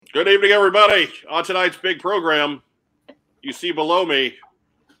Good evening, everybody. On tonight's big program, you see below me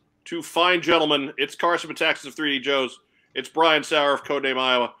two fine gentlemen. It's Carson Metaxas of 3D Joe's. It's Brian Sauer of Codename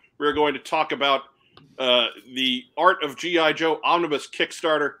Iowa. We're going to talk about the Art of G.I. Joe Omnibus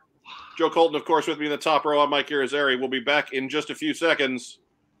Kickstarter. Joe Colton, of course, with me in the top row. I'm Mike Irizarry. We'll be back in just a few seconds.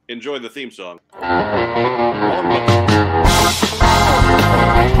 Enjoy the theme song.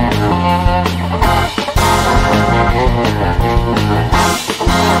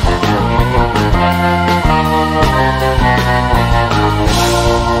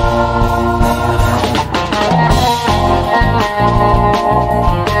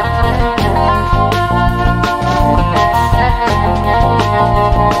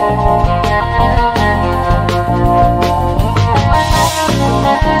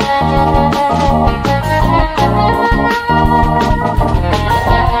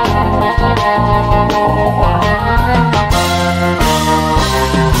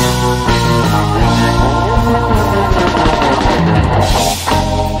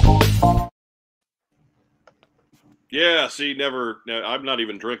 Yeah, see, I'm not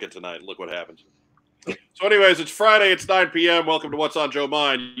even drinking tonight. Look what happens. So anyways, it's Friday. It's 9 p.m. Welcome to What's on Joe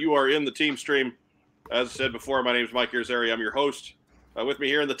Mind. You are in the team stream. As I said before, my name is Mike Irizarry. I'm your host. With me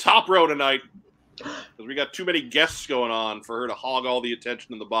here in the top row tonight, because we got too many guests going on for her to hog all the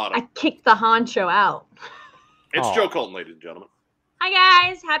attention in the bottom. I kicked the honcho out. It's Joe Colton, ladies and gentlemen. Hi,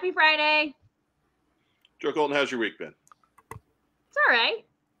 guys. Happy Friday. Joe Colton, how's your week been? It's all right.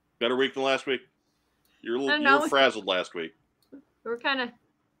 Better week than last week? You were frazzled last week. We're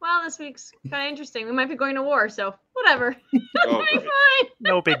this week's kind of interesting. We might be going to war, so whatever. Oh, It'll be fine.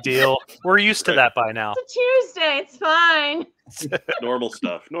 No big deal. We're used to that by now. It's a Tuesday. It's fine. Normal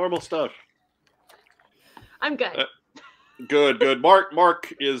stuff. I'm good. Good.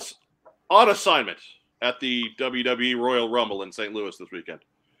 Mark is on assignment at the WWE Royal Rumble in St. Louis this weekend.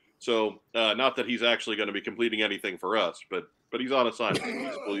 So, not that he's actually going to be completing anything for us, but he's on assignment.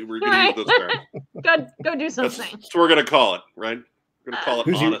 We're going to use those terms. Go do something. That's what we're going to call it, right? We're going to call it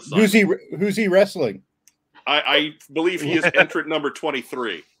on assignment. Who's he wrestling? I believe he is entrant number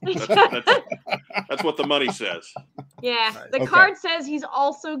 23. That's what the money says. Yeah. The card says he's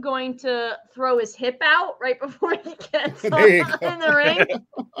also going to throw his hip out right before he gets in the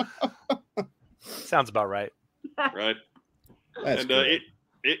ring. Sounds about right. Right. That's good.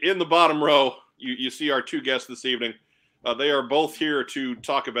 In the bottom row, you see our two guests this evening. They are both here to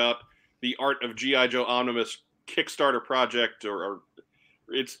talk about the Art of G.I. Joe Omnibus Kickstarter project, or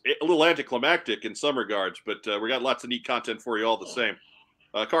it's a little anticlimactic in some regards, but we got lots of neat content for you all the same.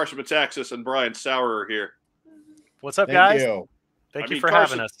 Carson Metaxas and Brian Sauer are here. What's up, guys? Thank you for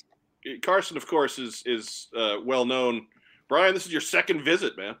having us. Carson, of course, is well known. Brian, this is your second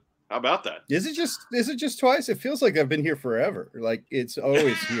visit, man. How about that? Is it just twice? It feels like I've been here forever. Like it's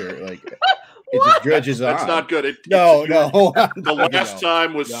always here. Like it just dredges on. That's not good. No. The last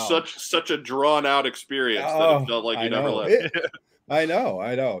time was such a drawn out experience that it felt like you never left. I know.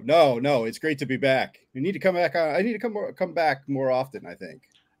 No. It's great to be back. You need to come back on. I need to come back more often, I think.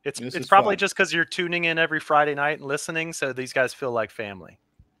 It's probably just because you're tuning in every Friday night and listening, so these guys feel like family.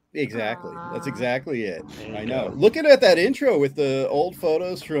 Exactly. That's exactly it. I know. Looking at that intro with the old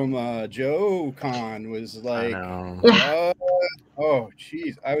photos from Joe Con was like, oh,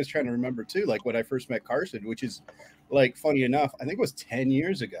 geez. I was trying to remember too, like when I first met Carson, which is like funny enough, I think it was 10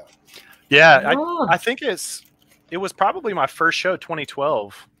 years ago. Yeah, I think it was probably my first show,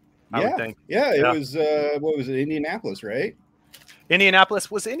 2012. I would think. Yeah, it was. What was it? Indianapolis, right? Indianapolis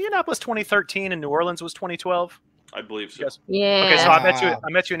 2013, and New Orleans was 2012. I believe so. Yeah. Okay, so I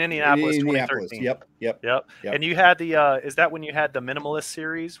met you in Indianapolis 2013. Yep. And you had the is that when you had the Minimalist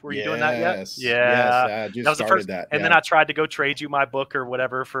series? Were you doing that yet? Yeah. I just that was the first. that. And then I tried to go trade you my book or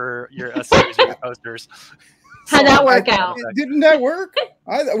whatever for a series of your posters. How'd that work out? Didn't that work?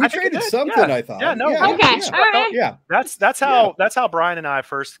 We traded something. Yeah. I thought. Yeah. No. Okay. All right. Yeah. That's how Brian and I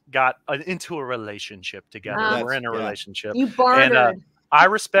first got into a relationship together. We're in a relationship. You bartered. And, I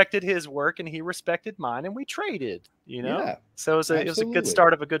respected his work and he respected mine, and we traded. So it was a good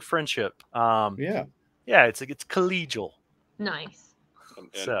start of a good friendship. Yeah, it's collegial. Nice.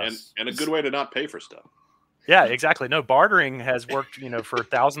 And a good way to not pay for stuff. Yeah, exactly. No, bartering has worked, for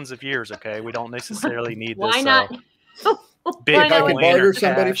thousands of years. Okay, we don't necessarily need this. Why not? Big if I could barter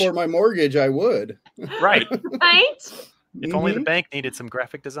somebody cash. for my mortgage, I would. Right. Right. If only the bank needed some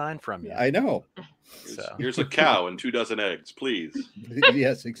graphic design from you. I know. Here's a cow and 2 dozen eggs, please.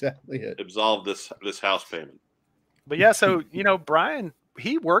 Yes, exactly it. Absolve this house payment. But yeah, so Brian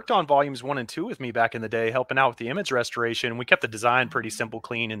he worked on volumes 1 and 2 with me back in the day, helping out with the image restoration. We kept the design pretty simple,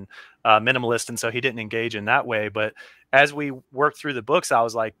 clean, and minimalist, and so he didn't engage in that way. But as we worked through the books, I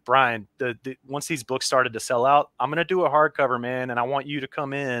was like, Brian, once these books started to sell out, I'm going to do a hardcover, man, and I want you to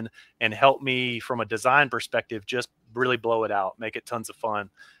come in and help me from a design perspective, just really blow it out, make it tons of fun.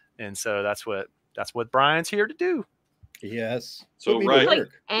 And so that's what Brian's here to do. Yes. So right.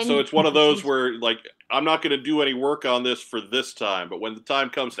 So it's one of those where, like, I'm not going to do any work on this for this time, but when the time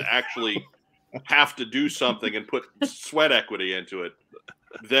comes to actually have to do something and put sweat equity into it,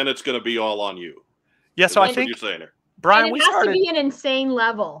 then it's going to be all on you. Yeah. So I think you're saying there, Brian, it has to be an insane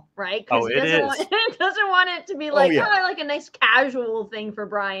level, right? Oh, it is. It doesn't want it to be like, I like a nice casual thing for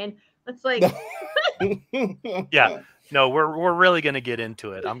Brian. It's like, yeah. No, we're really going to get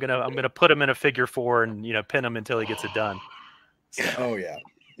into it. I'm gonna put him in a figure 4 and pin him until he gets it done. So. Oh yeah.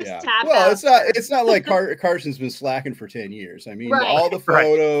 Yeah. Well, it's not like Carson's been slacking for 10 years. I mean, all the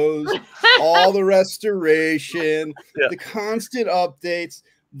photos, all the restoration, the constant updates,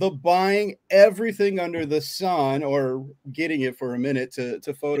 the buying everything under the sun or getting it for a minute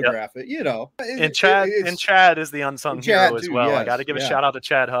to photograph it, And Chad is the unsung hero as well. Yes, I got to give a shout out to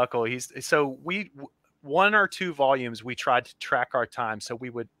Chad Huckle. We 1 or 2 volumes, we tried to track our time so we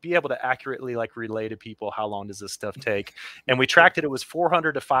would be able to accurately relay to people how long does this stuff take. And we tracked it. It was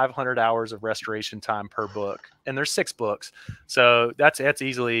 400 to 500 hours of restoration time per book. And there's 6 books. So that's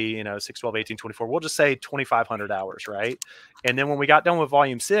easily, 6, 12, 18, 24. We'll just say 2,500 hours, right? And then when we got done with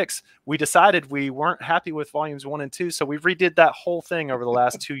volume 6, we decided we weren't happy with volumes 1 and 2. So we redid that whole thing over the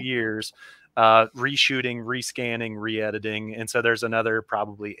last 2 years. Reshooting, rescanning, re-editing, and so there's another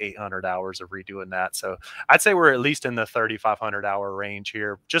probably 800 hours of redoing that. So I'd say we're at least in the 3,500 hour range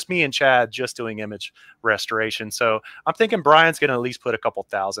here, just me and Chad just doing image restoration. So I'm thinking Brian's going to at least put a couple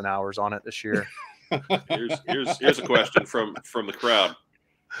thousand hours on it this year. Here's a question from the crowd.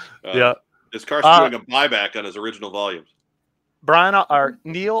 Is Carson doing a buyback on his original volumes? Brian or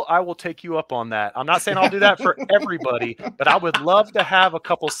Neil, I will take you up on that. I'm not saying I'll do that for everybody, but I would love to have a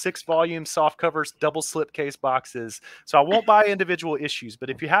couple 6-volume soft covers, double slipcase boxes. So I won't buy individual issues, but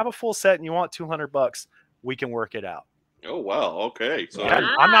if you have a full set and you want $200, we can work it out. Oh, wow. Okay. So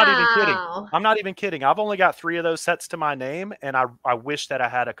I'm not even kidding. I'm not even kidding. I've only got 3 of those sets to my name, and I wish that I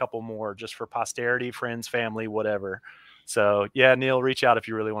had a couple more just for posterity, friends, family, whatever. So yeah, Neil, reach out if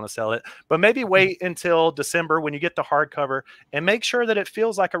you really want to sell it, but maybe wait until December when you get the hardcover and make sure that it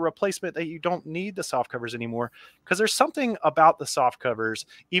feels like a replacement, that you don't need the soft covers anymore. Because there's something about the soft covers,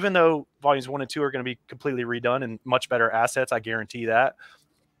 even though volumes 1 and 2 are going to be completely redone and much better assets, I guarantee that.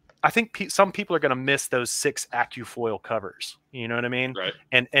 I think some people are going to miss those 6 AccuFoil covers. You know what I mean? Right.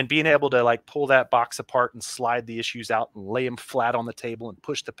 And being able to pull that box apart and slide the issues out and lay them flat on the table and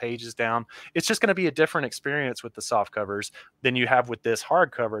push the pages down. It's just going to be a different experience with the soft covers than you have with this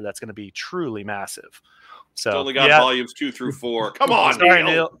hardcover. That's going to be truly massive. So it's only got volumes 2 through 4. Come on,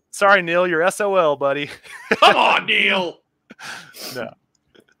 Neil. Sorry, Neil. You're SOL, buddy. Come on, Neil. No.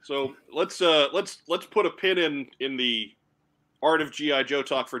 So let's put a pin in the Art of G.I. Joe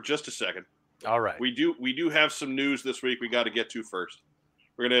talk for just a second. All right. We do have some news this week we got to get to first.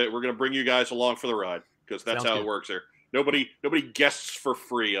 We're gonna bring you guys along for the ride because that's how it works here. Nobody guests for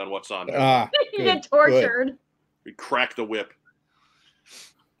free on what's on. You get tortured. Good. We crack the whip.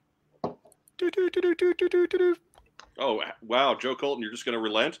 Oh wow, Joe Colton, you're just gonna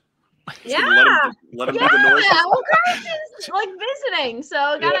relent? Yeah. Let him do the noise. Well, Carson is visiting,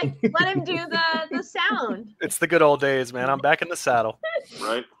 so gotta let him do the sound. It's the good old days, man. I'm back in the saddle.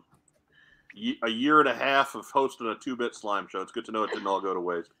 Right. A year and a half of hosting a 2-bit slime show. It's good to know it didn't all go to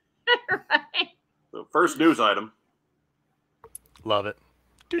waste. Right. So first news item. Love it.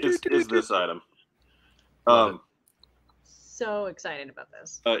 Is this item. So excited about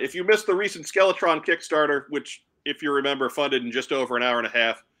this. If you missed the recent Skeletron Kickstarter, which, if you remember, funded in just over an hour and a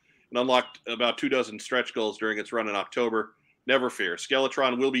half and unlocked about 24 stretch goals during its run in October, never fear.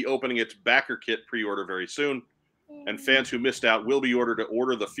 Skeletron will be opening its backer kit pre-order very soon, and fans who missed out will be ordered to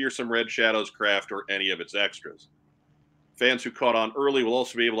order the Fearsome Red Shadows craft or any of its extras. Fans who caught on early will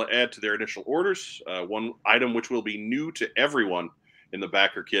also be able to add to their initial orders. One item which will be new to everyone in the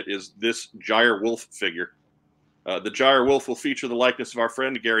backer kit is this Gyre Wolf figure. The Gyre Wolf will feature the likeness of our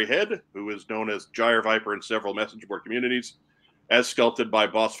friend Gary Head, who is known as Gyre Viper in several message board communities, as sculpted by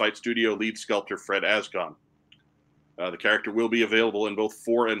Boss Fight Studio lead sculptor Fred Ascon. The character will be available in both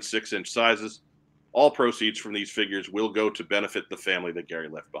 4 and 6-inch sizes. All proceeds from these figures will go to benefit the family that Gary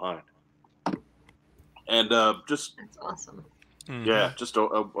left behind. And that's awesome. Yeah, just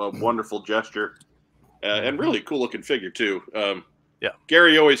a wonderful gesture, and really cool looking figure too. Yeah,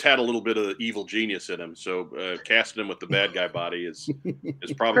 Gary always had a little bit of the evil genius in him, so casting him with the bad guy body is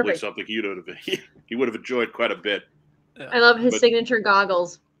probably something he would have enjoyed quite a bit. I love his signature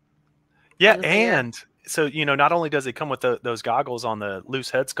goggles. Yeah, and so not only does it come with those goggles on the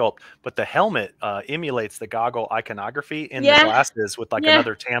loose head sculpt, but the helmet emulates the goggle iconography in the glasses with like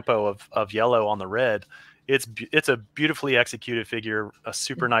another tampo of yellow on the red. It's a beautifully executed figure, a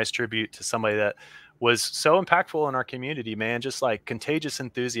super nice tribute to somebody that was so impactful in our community, man. Just like contagious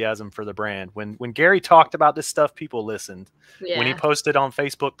enthusiasm for the brand. When Gary talked about this stuff, people listened. Yeah. When he posted on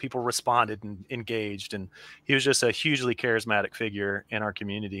Facebook, people responded and engaged, and he was just a hugely charismatic figure in our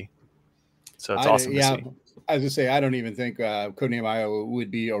community. So it's awesome to see. As I say, I don't even think Codename Iowa would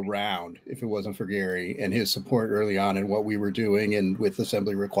be around if it wasn't for Gary and his support early on and what we were doing and with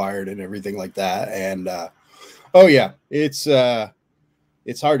Assembly Required and everything like that. And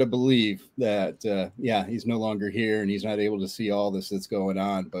it's hard to believe that he's no longer here and he's not able to see all this that's going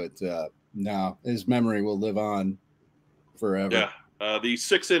on. But no, his memory will live on forever. Yeah, the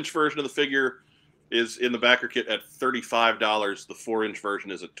 6-inch version of the figure is in the backer kit at $35. The 4-inch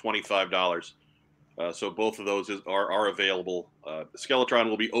version is at $25. So both of those are available. Skeletron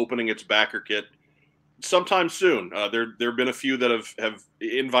will be opening its backer kit sometime soon. There have been a few that have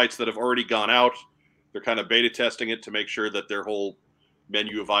invites that have already gone out. They're kind of beta testing it to make sure that their whole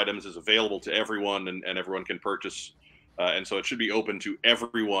menu of items is available to everyone and everyone can purchase. And so it should be open to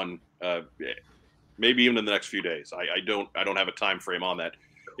everyone, maybe even in the next few days. I don't have a time frame on that.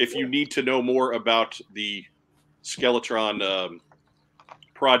 If you need to know more about the Skeletron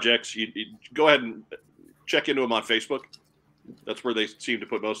projects, you go ahead and check into them on Facebook. That's where they seem to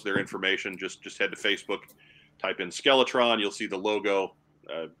put most of their information. Just head to Facebook, type in Skeletron. You'll see the logo.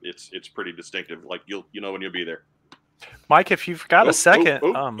 It's pretty distinctive. Like you'll when you'll be there. Mike, if you've got a second,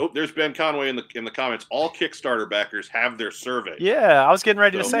 there's Ben Conway in the comments. All Kickstarter backers have their survey. Yeah, I was getting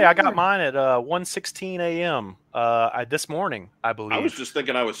ready to say I got mine at 1:16 a.m. This morning, I believe. I was just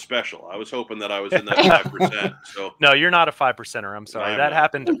thinking I was special. I was hoping that I was in that 5%. So no, you're not a 5%er. I'm sorry, that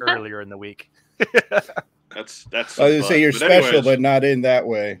happened earlier in the week. That's. I was gonna say you're special, but not in that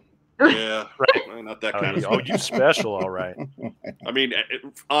way. Yeah, right. Not that kind of stuff. Oh, you special, all right. I mean,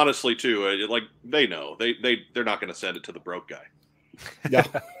 honestly, too, like they know they're not going to send it to the broke guy. Yeah.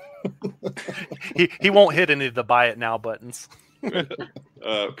 he won't hit any of the buy it now buttons.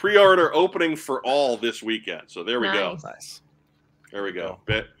 Pre-order opening for all this weekend. So there we go. Nice. There we go.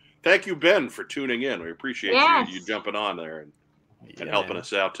 Ben, thank you, Ben, for tuning in. We appreciate you jumping on there and helping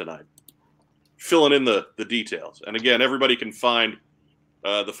us out tonight, filling in the details. And again, everybody can find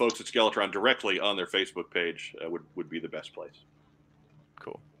the folks at Skeletron directly on their Facebook page. Would be the best place.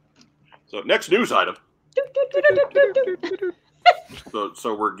 Cool. So next news item.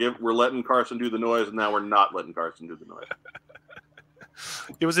 So we're letting Carson do the noise, and now we're not letting Carson do the noise.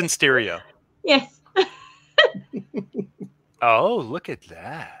 It was in stereo. Yes. Oh, look at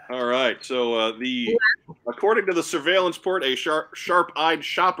that! All right. So according to the surveillance port, a sharp-eyed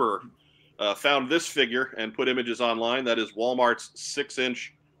shopper found this figure and put images online. That is Walmart's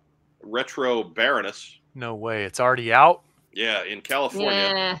 6-inch retro Baroness. No way! It's already out. Yeah, in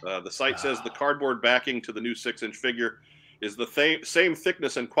California. Yeah. The site says the cardboard backing to the new 6-inch figure is the same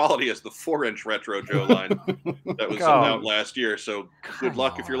thickness and quality as the 4-inch retro Joe line that was out last year. So good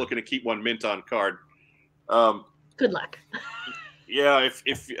luck if you're looking to keep one mint on card. Good luck. Yeah,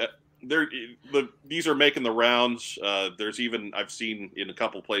 if these are making the rounds. There's even I've seen in a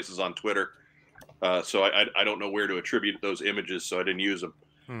couple places on Twitter. So I don't know where to attribute those images, so I didn't use them.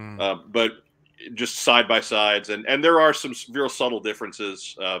 But just side by sides, and there are some real subtle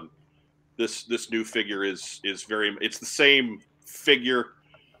differences. This new figure is it's the same figure.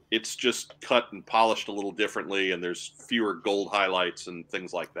 It's just cut and polished a little differently, and there's fewer gold highlights and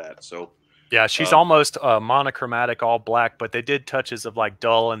things like that. So yeah, she's almost monochromatic, all black, but they did touches of like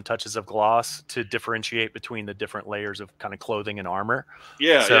dull and touches of gloss to differentiate between the different layers of kind of clothing and armor.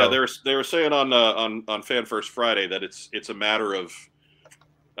 Yeah, so, yeah, they were saying on Fan First Friday that it's a matter of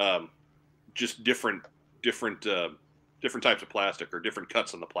just different types of plastic or different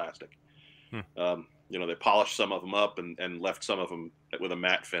cuts on the plastic. They polished some of them up and left some of them with a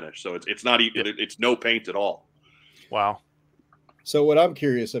matte finish. So it's not even it's no paint at all. Wow. So what I'm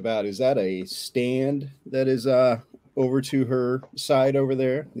curious about is that a stand that is over to her side over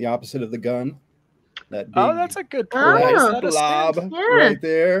there, the opposite of the gun. That big that's a good point. Blob right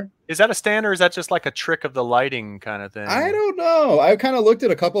there. Is that a stand or is that just like a trick of the lighting kind of thing? I don't know. I kind of looked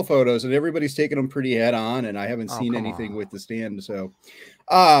at a couple photos and everybody's taking them pretty head on, and I haven't seen anything with the stand. So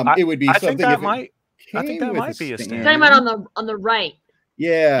it would be something. I think that might be a stand. You're talking about on the right.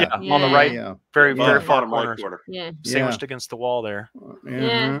 Yeah. On the right, very far corner. Yeah, sandwiched against the wall there.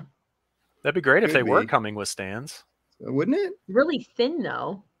 Yeah, that'd be great if they were coming with stands, wouldn't it? Really thin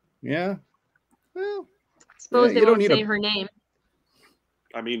though. Yeah. Well, suppose they won't say her name.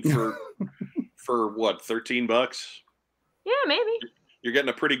 I mean, for what, $13? Yeah, maybe. You're getting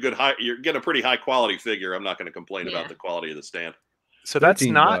a pretty good high quality figure. I'm not going to complain about the quality of the stand. So that's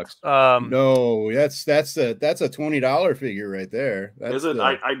not no, that's a $20 figure right there. That's Is it?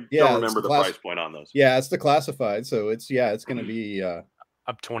 I don't remember the price point on those. Yeah, it's the classified, so it's going to be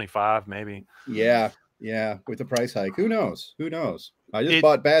up 25 maybe. Yeah, with the price hike. Who knows? I just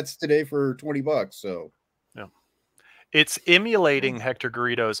bought bats today for $20, so yeah. It's emulating Hector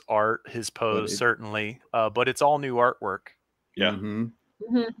Garrido's art, his pose certainly, but it's all new artwork. Yeah.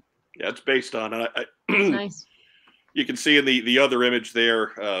 Mm-hmm. Yeah, it's based on nice. You can see in the other image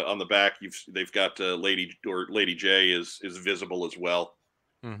there on the back, they've got Lady J is visible as well.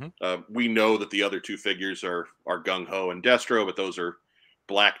 Mm-hmm. We know that the other two figures are Gung Ho and Destro, but those are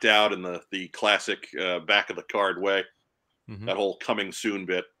blacked out in the classic back of the card way. Mm-hmm. That whole coming soon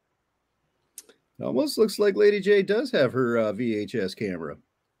bit. It almost looks like Lady J does have her VHS camera,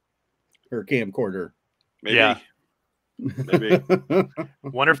 her camcorder. Maybe. Yeah. Maybe.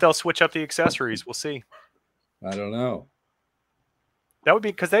 Wonder if they'll switch up the accessories. We'll see. I don't know. That would be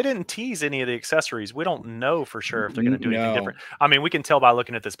because they didn't tease any of the accessories. We don't know for sure if they're going to do anything different. I mean, we can tell by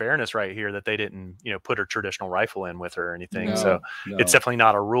looking at this Baroness right here that they didn't, put her traditional rifle in with her or anything. It's definitely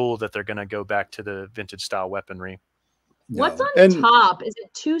not a rule that they're going to go back to the vintage style weaponry. No. What's on top? Is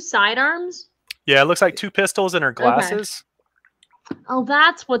it 2 sidearms? Yeah, it looks like 2 pistols and her glasses. Okay. Oh,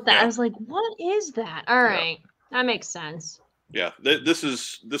 that's what that. I was like, what is that? All right, that makes sense. Yeah,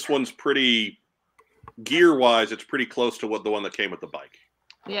 this one's pretty. Gear wise, it's pretty close to the one that came with the bike.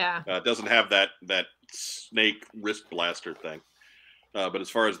 Yeah. It doesn't have that snake wrist blaster thing. But as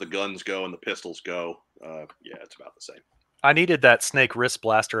far as the guns go and the pistols go, it's about the same. I needed that snake wrist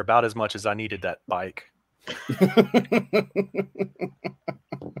blaster about as much as I needed that bike.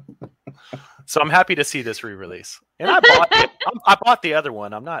 So I'm happy to see this re-release. And I bought the other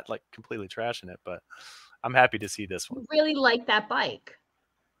one. I'm not like completely trashing it, but I'm happy to see this one. I really like that bike.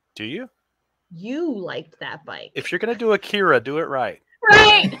 Do you? You liked that bike. If you're going to do Akira, do it right.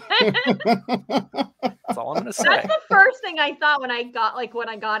 Right. That's all I'm going to say. That's the first thing I thought when I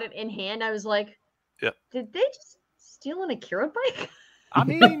got it in hand. I was like, did they just steal an Akira bike? I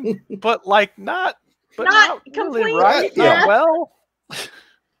mean, but like not completely really right. Yeah. Well, it's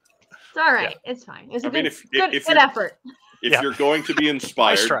all right. Yeah. It's fine. It's a good effort. If you're going to be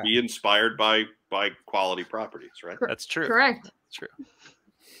inspired, be inspired by quality properties, right? That's true. Correct. That's true.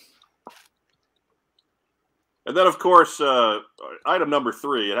 And then, of course, item number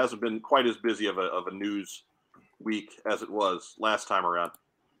 3. It hasn't been quite as busy of a news week as it was last time around.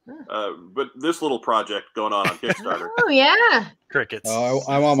 But this little project going on Kickstarter. Oh, yeah. Crickets. Oh,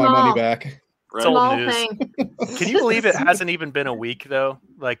 I want my money back. Right? Small thing. Can you believe it hasn't even been a week, though?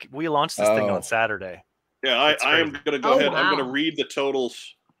 Like, we launched this thing on Saturday. Yeah, I am going to go ahead. Wow. I'm going to read the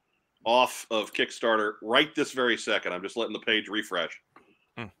totals off of Kickstarter right this very second. I'm just letting the page refresh.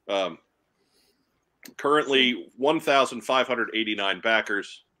 Currently, 1,589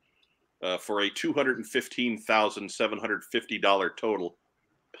 backers for a $215,750 total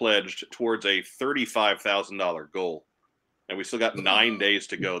pledged towards a $35,000 goal. And we still got 9 days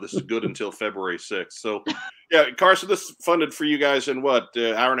to go. This is good until February 6th. So, yeah, Carson, this is funded for you guys in what,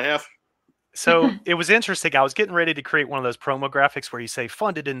 hour and a half? So it was interesting. I was getting ready to create one of those promo graphics where you say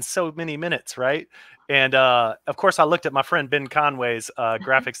funded in so many minutes, right? And of course, I looked at my friend Ben Conway's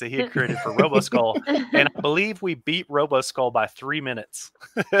graphics that he had created for RoboSkull, and I believe we beat RoboSkull by 3 minutes.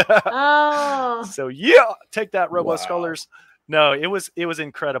 Oh, so yeah, take that, RoboSkullers. Wow. No, it was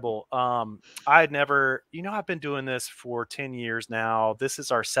incredible. I had never, I've been doing this for 10 years now. This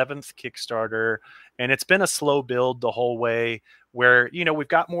is our 7th Kickstarter, and it's been a slow build the whole way where, we've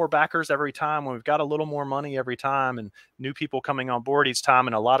got more backers every time, and we've got a little more money every time, and new people coming on board each time,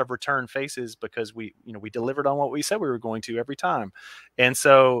 and a lot of return faces because we delivered on what we said we were going to every time. And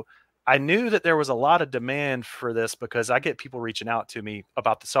so I knew that there was a lot of demand for this because I get people reaching out to me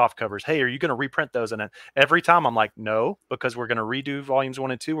about the soft covers. Hey, are you going to reprint those? And every time I'm like, no, because we're going to redo volumes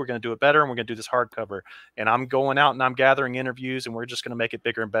 1 and 2. We're going to do it better, and we're going to do this hardcover. And I'm going out and I'm gathering interviews, and we're just going to make it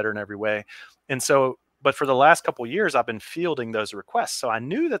bigger and better in every way. And so, but for the last couple of years, I've been fielding those requests. So I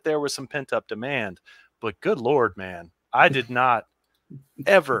knew that there was some pent up demand, but good Lord, man, I did not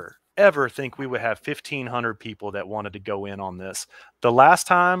ever think we would have 1,500 people that wanted to go in on this. The last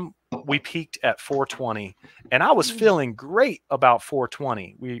time we peaked at 420, and I was feeling great about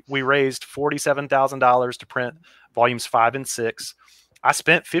 420. We raised $47,000 to print volumes 5 and 6. I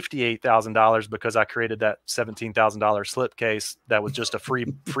spent $58,000 because I created that $17,000 slipcase that was just a free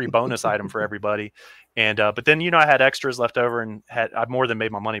bonus item for everybody. And but then, I had extras left over and I more than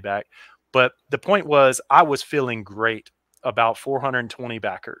made my money back. But the point was, I was feeling great about 420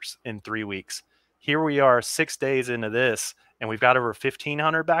 backers in 3 weeks. Here we are 6 days into this, and we've got over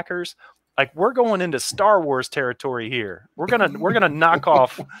 1,500 backers. Like, we're going into Star Wars territory here. We're gonna knock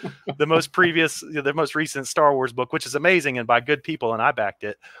off the most recent Star Wars book, which is amazing and by good people, and I backed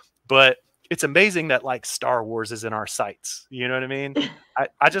it. But it's amazing that like Star Wars is in our sights. You know what I mean?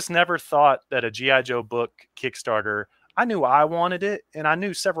 I just never thought that a G.I. Joe book Kickstarter. I knew I wanted it, and I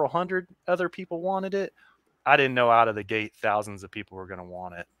knew several hundred other people wanted it. I didn't know out of the gate thousands of people were going to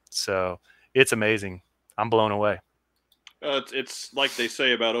want it. So it's amazing. I'm blown away. It's like they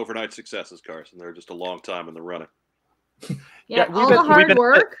say about overnight successes, Carson. They're just a long time in the running. Yeah, all the hard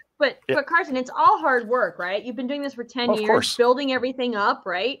work. But Carson, it's all hard work, right? You've been doing this for 10 years, building everything up,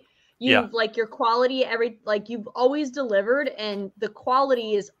 right? You've like your quality, you've always delivered, and the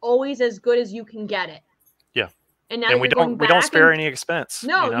quality is always as good as you can get it. Yeah. And now we don't spare any expense.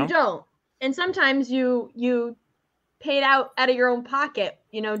 No, you don't. And sometimes you pay it out of your own pocket,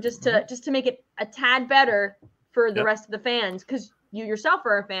 just to make it a tad better for the rest of the fans, because you yourself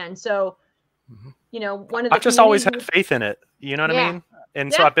are a fan. So, one of the I've just always had faith in it. You know what I mean?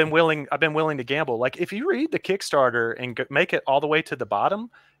 And so I've been willing to gamble. Like, if you read the Kickstarter and make it all the way to the bottom,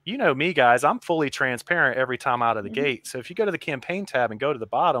 you know me, guys, I'm fully transparent every time out of the gate. So if you go to the campaign tab and go to the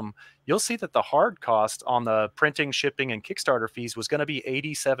bottom, you'll see that the hard cost on the printing, shipping, and Kickstarter fees was going to be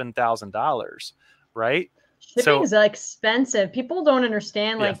 $87,000, right? Shipping is expensive. People don't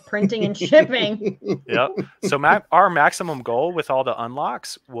understand printing and shipping. So our maximum goal with all the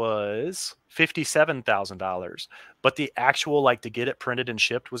unlocks was $57,000, but the actual to get it printed and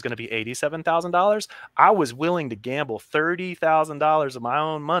shipped was going to be $87,000. I was willing to gamble $30,000 of my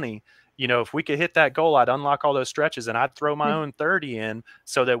own money. If we could hit that goal, I'd unlock all those stretches and I'd throw my own 30 in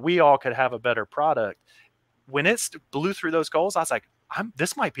so that we all could have a better product. When it blew through those goals, I was like,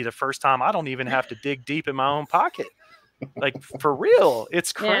 this might be the first time I don't even have to dig deep in my own pocket. Like, for real,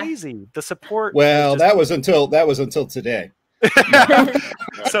 it's crazy. The support. Well, that was until today.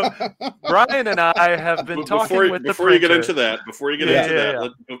 So Brian and I have been talking with the before you get into that, before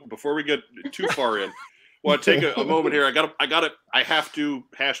we get too far in, well, take a moment here. I have to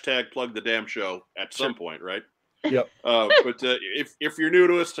hashtag plug the damn show at some point, right? Yep. But if you're new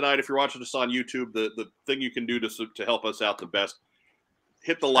to us tonight, if you're watching us on YouTube, the thing you can do to help us out the best,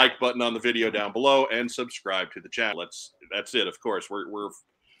 hit the like button on the video down below and subscribe to the channel. That's it. Of course, we're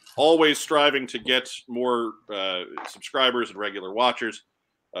always striving to get more subscribers and regular watchers.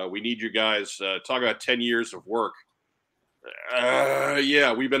 We need you guys. Talk about 10 years of work.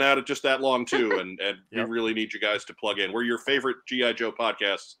 We've been at it just that long too, and we really need you guys to plug in. We're your favorite G.I. Joe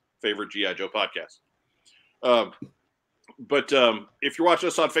podcast. But if you're watching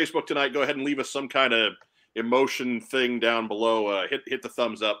us on Facebook tonight, go ahead and leave us some kind of emotion thing down below. Hit the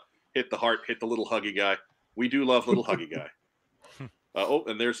thumbs up, hit the heart, hit the little huggy guy. We do love little huggy guy.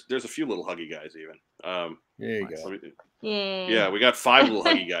 And there's a few little huggy guys even. There you go. Yeah, we got 5 little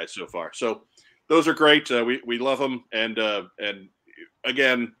huggy guys so far. So those are great. We love them. And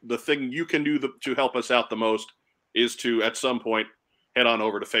again, the thing you can do to help us out the most is to, at some point, head on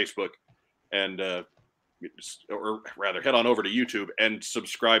over to Facebook and or rather head on over to YouTube and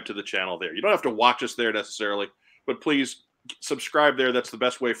subscribe to the channel there. You don't have to watch us there necessarily, but please subscribe there. That's the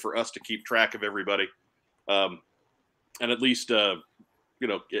best way for us to keep track of everybody. And at least,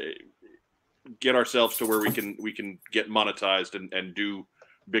 get ourselves to where we can get monetized and do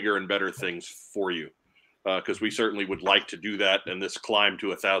bigger and better things for you. Because we certainly would like to do that. And this climb to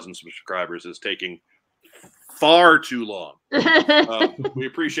 1,000 subscribers is taking far too long. We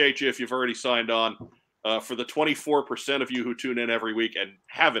appreciate you if you've already signed on. For the 24% of you who tune in every week and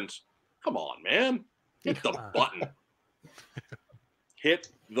haven't, come on, man. Hit the button. Hit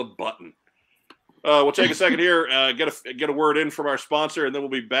the button. We'll take a second here, get a word in from our sponsor, and then we'll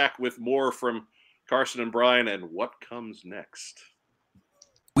be back with more from Carson and Brian and what comes next.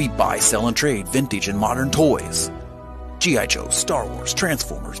 We buy, sell, and trade vintage and modern toys. G.I. Joe, Star Wars,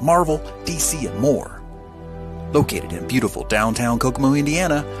 Transformers, Marvel, DC, and more. Located in beautiful downtown Kokomo,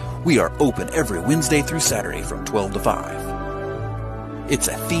 Indiana, we are open every Wednesday through Saturday from 12 to 5. It's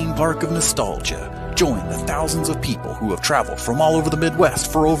a theme park of nostalgia. Join the thousands of people who have traveled from all over the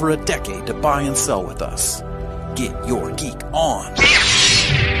Midwest for over a decade to buy and sell with us. Get your geek on.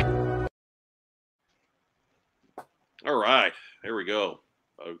 All right, there we go.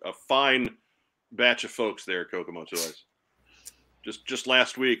 A fine batch of folks there at Kokomo Toys. Just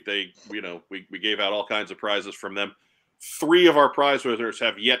last week, we gave out all kinds of prizes from them. 3 of our prize winners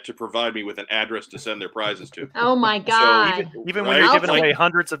have yet to provide me with an address to send their prizes to. Oh my God! So even when you're giving away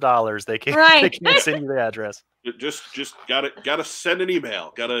hundreds of dollars, they can't send you the address. Just gotta send an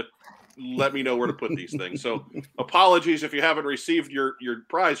email. Gotta let me know where to put these things. So apologies if you haven't received your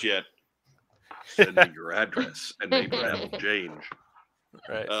prize yet. Send me your address and maybe that'll change.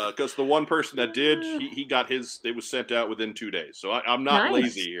 Right. Because the one person that did, he got his. It was sent out within 2 days. So I'm not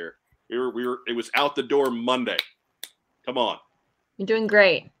lazy here. It was out the door Monday. Come on. You're doing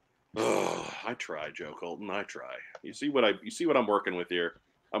great. Oh, I try, Joe Colton. I try. You see what I'm working with here?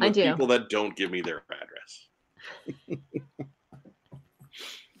 I'm with people that don't give me their address.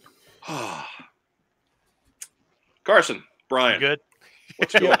 Carson, Brian, good.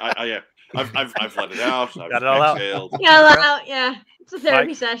 What's going? I've let it out. I've got it all out. Yeah, it's a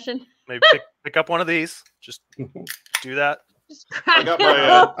therapy session. Maybe pick up one of these. Just do that. Just crack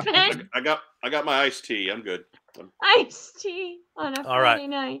open. I got my iced tea. I'm good. Iced tea on a Friday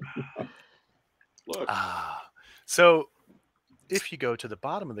night. Look. So if you go to the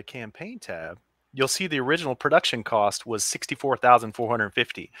bottom of the campaign tab, you'll see the original production cost was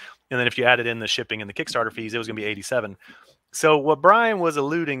 $64,450, and then if you added in the shipping and the Kickstarter fees, it was going to be $87,000. So what Brian was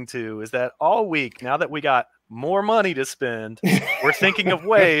alluding to is that all week, now that we got more money to spend, we're thinking of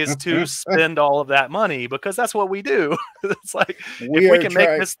ways to spend all of that money, because that's what we do. It's like, if we can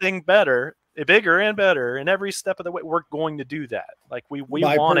make this thing better, bigger and better in every step of the way, we're going to do that. Like we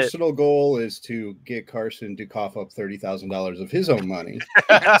my personal goal is to get Carson to cough up $30,000 of his own money.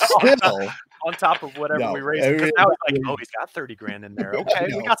 Still, on top of whatever we raise. Because now it's like, oh, he's got 30 grand in there. Okay,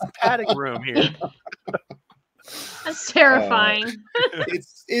 we got some padding room here. That's terrifying.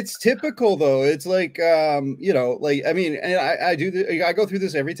 It's typical though. It's like like, I mean, and I do this, I go through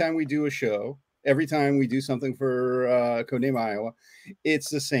this every time we do a show, every time we do something for Codename Iowa. It's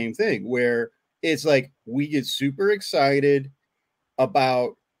the same thing where it's like we get super excited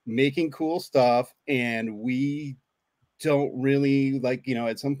about making cool stuff, and we don't really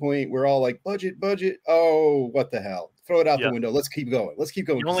at some point we're all like budget. Oh, what the hell? Throw it out the window. Let's keep going.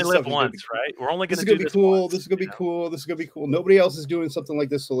 You only live once, right? We're only going to do this cool. This is going to be cool. This is going to be cool. Nobody else is doing something like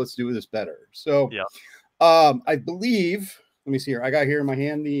this, so let's do this better. So, I believe. Let me see here. I got here in my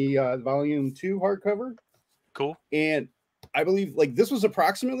hand the volume 2 hardcover. Cool. And I believe this was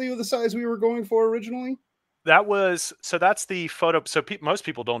approximately the size we were going for originally. That's the photo. So most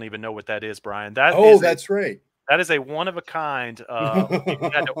people don't even know what that is, Brian. That's right. That is a one of a kind. You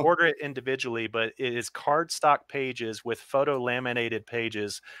had to order it individually, but it is cardstock pages with photo laminated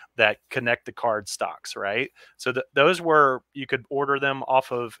pages that connect the card stocks, right? So those you could order them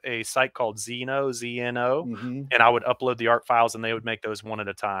off of a site called Zeno, Z-N-O, and I would upload the art files and they would make those one at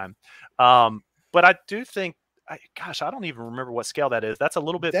a time. But I do think, I don't even remember what scale that is. That's a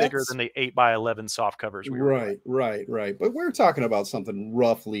little bit bigger than the 8x11 soft covers. Right. But we're talking about something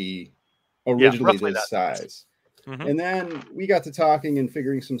roughly this size. And then we got to talking and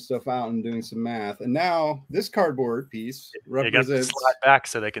figuring some stuff out and doing some math. And now this cardboard piece represents, slide back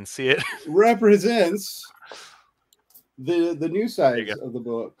so they can see it. represents the new size of the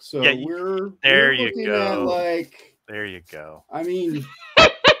book. So we're looking at there you go. I mean,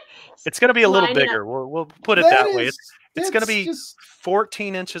 it's going to be a little bigger. We'll put it that way. It's going to be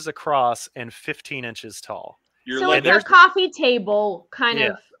 14 inches across and 15 inches tall. So like a coffee table kind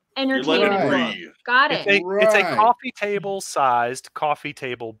of entertainment book. Got it. It's a coffee table sized coffee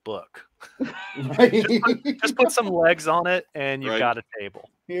table book. Just put some legs on it and you've got a table.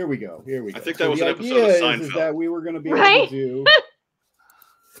 Here we go. I think that was an episode of Seinfeld. Is that we were going to be able to do.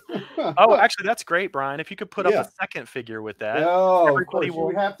 Oh, actually, that's great, Brian. If you could put up a second figure with that, everybody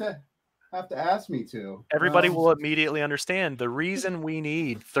will have to ask me to. Everybody will immediately understand the reason we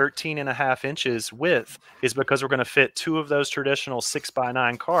need 13.5 inches width is because we're going to fit 2 of those traditional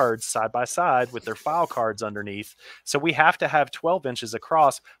 6x9 cards side by side with their file cards underneath. So we have to have 12 inches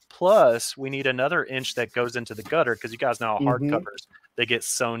across. Plus, we need another inch that goes into the gutter, because you guys know how hardcovers, they get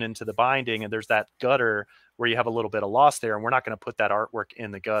sewn into the binding, and there's that gutter where you have a little bit of loss there, and we're not going to put that artwork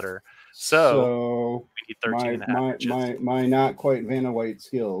in the gutter. So we need 13.5 inches. My not quite Vanna White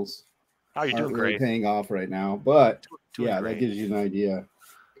skills. Oh, you're doing really great. Paying off right now, but that gives you an idea,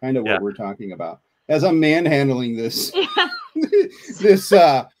 kind of what we're talking about. As I'm manhandling this, this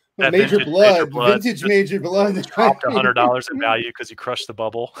Major Blood, vintage Major Blood, dropped $100 in value because you crushed the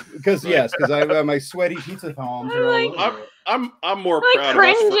bubble. Because I have my sweaty pizza palms. I'm more proud of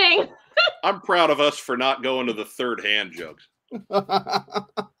us. I'm proud of us for not going to the third hand jokes.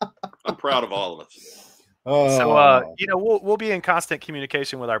 I'm proud of all of us. So, we'll be in constant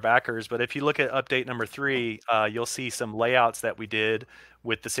communication with our backers. But if you look at update number 3, you'll see some layouts that we did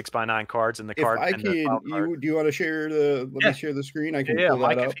with the 6x9 cards and the card. If I can, do you want to share let me share the screen? I can pull that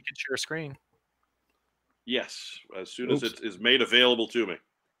Mike, up. if you can share a screen. Yes, as soon as it is made available to me.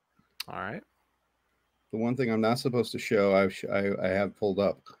 All right. The one thing I'm not supposed to show, I have pulled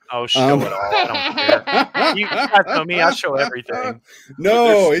up. Oh, show it all. I don't care. You guys know me. I show everything.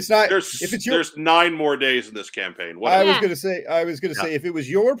 No, it's not. There's 9 more days in this campaign. I was gonna say, if it was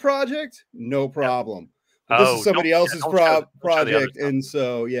your project, no problem. This is somebody else's project, and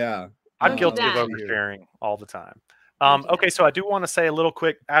so I'm guilty of oversharing all the time. Okay, so I do want to say a little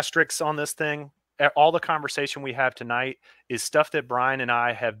quick asterisk on this thing. All the conversation we have tonight is stuff that Brian and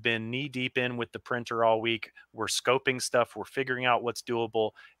I have been knee deep in with the printer all week. We're scoping stuff. We're figuring out what's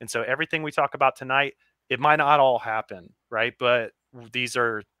doable. And so everything we talk about tonight, it might not all happen, right? But this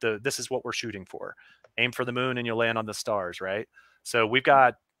is what we're shooting for. Aim for the moon and you'll land on the stars, right? So we've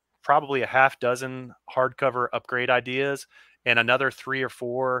got probably a half dozen hardcover upgrade ideas and another 3 or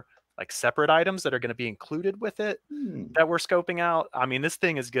 4 like separate items that are going to be included with it that we're scoping out. I mean, this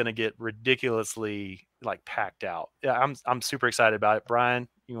thing is going to get ridiculously like packed out. Yeah, I'm super excited about it. Brian,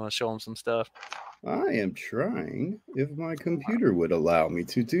 you want to show them some stuff? I am trying if my computer would allow me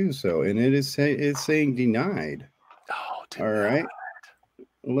to do so, and it's saying denied. Oh, denied. All right.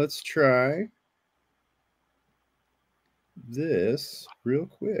 Let's try this real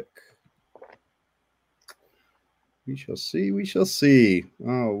quick. We shall see. We shall see.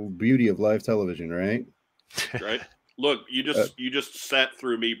 Oh, beauty of live television, right? Right. Look, you just sat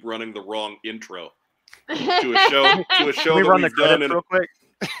through me running the wrong intro to a show we that run we've the done real quick.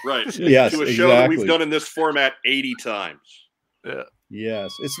 Right. Yes, to a show that we've done in this format 80 times. Yeah.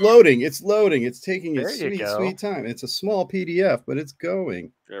 Yes, it's loading. It's loading. It's taking its sweet time. It's a small PDF, but it's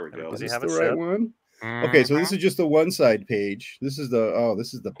going. There we go. Is this the right one? Okay, so this is just the one side page. This is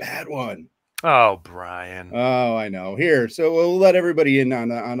the bad one. Oh, Brian. Oh, I know. Here, so we'll let everybody in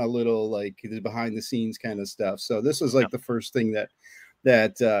on a little like the behind the scenes kind of stuff. So this was like the first thing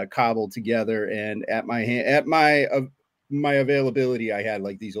that cobbled together, and at my availability, I had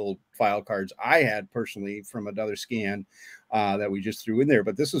like these old file cards I had personally from another scan that we just threw in there.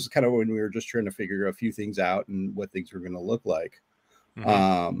 But this was kind of when we were just trying to figure a few things out and what things were going to look like.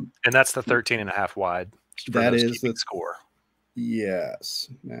 And that's the 13.5 wide. That is the score. Yes.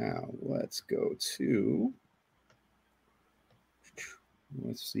 Now let's go to.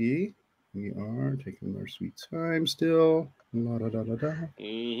 Let's see. We are taking our sweet time still. La, da, da, da, da.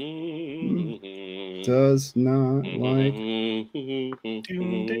 Does not like.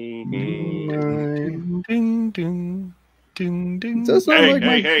 Does not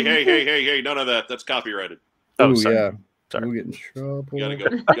like. Hey! None of that. That's copyrighted. Oh, yeah. Sorry. We'll get in trouble. You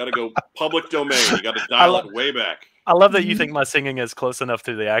gotta go public domain. You gotta dial it way back. I love that you think my singing is close enough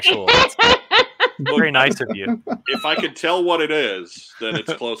to the actual. Very nice of you. If I could tell what it is, then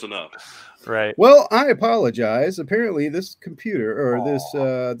it's close enough. Right. Well, I apologize. Apparently, this computer or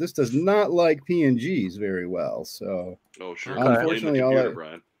this does not like PNGs very well. So, sure. Unfortunately,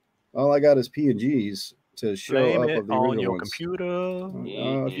 all I got is PNGs to show Blame up it of the on original your ones. computer.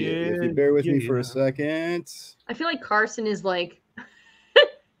 If you bear with me for a second. I feel like Carson is like,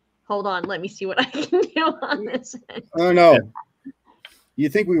 hold on, let me see what I can do on this. Oh no. You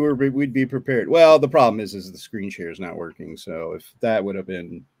think we'd be prepared? Well, the problem is the screen share is not working. So if that would have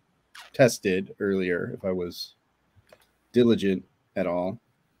been tested earlier, if I was diligent at all,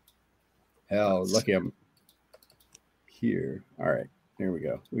 lucky I'm here. All right, here we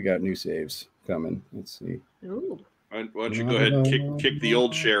go. We got new saves coming. Let's see. Ooh. Why don't you go ahead and kick the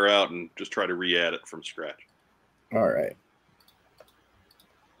old share out and just try to re-add it from scratch? All right.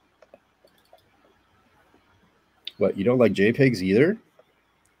 What, you don't like JPEGs either?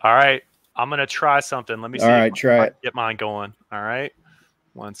 All right. I'm going to try something. Let me see. All right, try it. Get mine going. All right.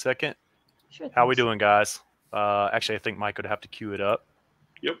 1 second. Sure. How we doing, guys? Actually, I think Mike would have to cue it up.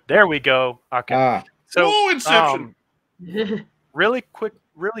 Yep. There we go. Okay. So, Inception. Really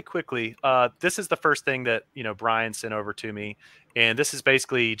quickly, this is the first thing that Brian sent over to me, and this is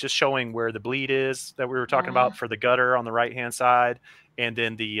basically just showing where the bleed is that we were talking about for the gutter on the right hand side, and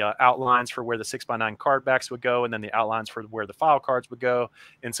then the outlines for where the 6x9 card backs would go, and then the outlines for where the file cards would go.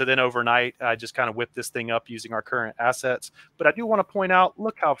 And so then overnight, I just kind of whipped this thing up using our current assets. But I do want to point out,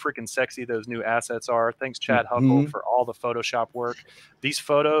 look how freaking sexy those new assets are. Thanks, Chad Huckle, for all the Photoshop work. These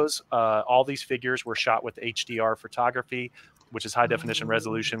photos, all these figures were shot with HDR photography, which is high definition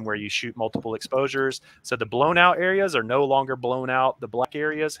resolution, where you shoot multiple exposures. So the blown out areas are no longer blown out. The black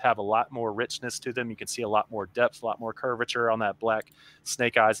areas have a lot more richness to them. You can see a lot more depth, a lot more curvature on that black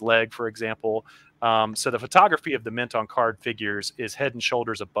snake eyes leg, for example. So the photography of the mint on card figures is head and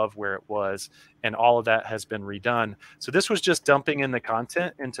shoulders above where it was, and all of that has been redone. So this was just dumping in the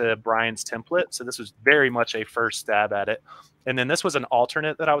content into Brian's template. So this was very much a first stab at it. And then this was an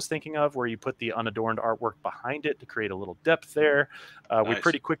alternate that I was thinking of, where you put the unadorned artwork behind it to create a little depth there. Nice. We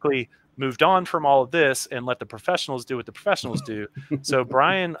pretty quickly moved on from all of this and let the professionals do what the professionals do. So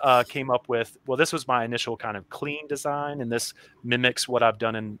Brian came up with, well, this was my initial kind of clean design, and this mimics what I've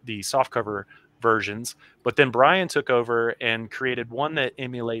done in the softcover versions. But then Brian took over and created one that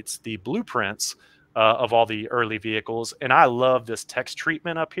emulates the blueprints of all the early vehicles. And I love this text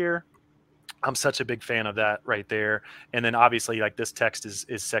treatment up here. I'm such a big fan of that right there. And then obviously, like, this text is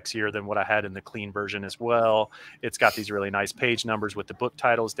sexier than what I had in the clean version as well. It's got these really nice page numbers with the book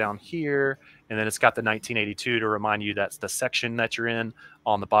titles down here. And then it's got the 1982 to remind you that's the section that you're in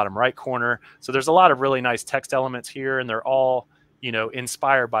on the bottom right corner. So there's a lot of really nice text elements here, and they're all, you know,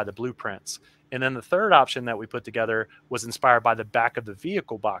 inspired by the blueprints. And then the third option that we put together was inspired by the back of the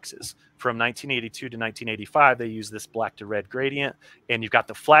vehicle boxes. From 1982 to 1985, they use this black to red gradient. And you've got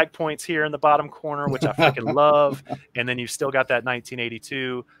the flag points here in the bottom corner, which I freaking love. And then you've still got that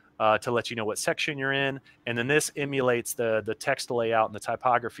 1982 to let you know what section you're in. And then this emulates the text layout and the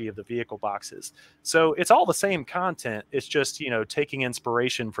typography of the vehicle boxes. So it's all the same content. It's just, you know, taking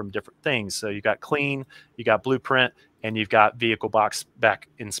inspiration from different things. So you got clean, you got blueprint, and you've got vehicle box back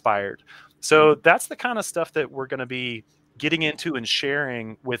inspired. So that's the kind of stuff that we're going to be getting into and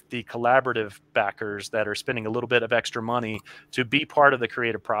sharing with the collaborative backers that are spending a little bit of extra money to be part of the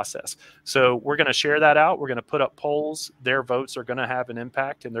creative process. So we're going to share that out. We're going to put up polls. Their votes are going to have an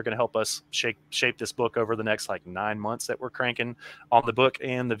impact, and they're going to help us shape this book over the next like 9 months that we're cranking on the book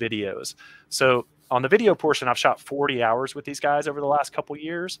and the videos. So on the video portion, I've shot 40 hours with these guys over the last couple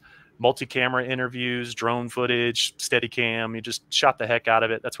years. Multi-camera interviews, drone footage, Steadicam. You just shot the heck out of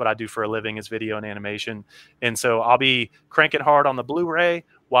it. That's what I do for a living, is video and animation. And so I'll be cranking hard on the Blu-ray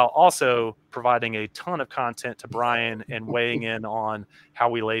while also providing a ton of content to Brian and weighing in on how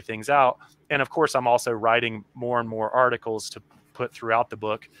we lay things out. And of course, I'm also writing more and more articles to put throughout the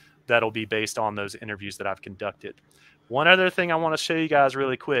book that'll be based on those interviews that I've conducted. One other thing I want to show you guys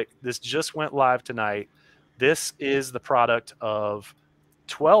really quick. This just went live tonight. This is the product of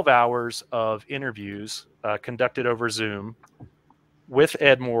 12 hours of interviews conducted over Zoom with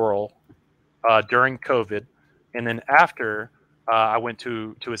Ed Morrill during COVID. And then after, I went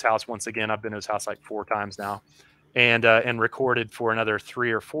to his house once again. I've been to his house like 4 times now, and recorded for another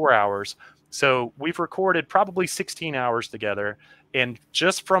 3 or 4 hours. So we've recorded probably 16 hours together. And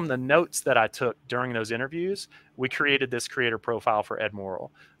just from the notes that I took during those interviews, we created this creator profile for Ed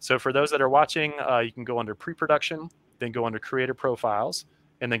Morrill. So for those that are watching, you can go under pre-production, then go under creator profiles,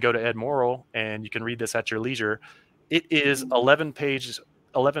 and then go to Ed Morrill, and you can read this at your leisure. It is 11 pages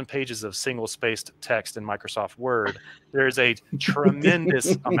of single-spaced text in Microsoft Word. There's a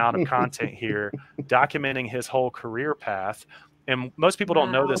tremendous amount of content here documenting his whole career path. And most people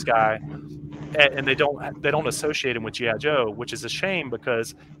don't know this guy, and they don't associate him with G.I. Joe, which is a shame,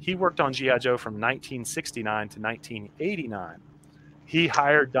 because he worked on G.I. Joe from 1969 to 1989. He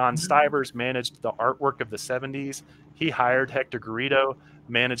hired Don Stivers, managed the artwork of the 70s. He hired Hector Garrido,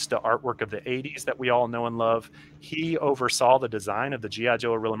 managed the artwork of the 80s that we all know and love. He oversaw the design of the G.I.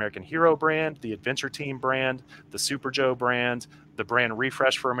 Joe Real American Hero brand, the Adventure Team brand, the Super Joe brand, the brand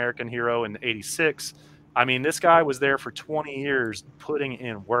refresh for American Hero in '86. I mean, this guy was there for 20 years putting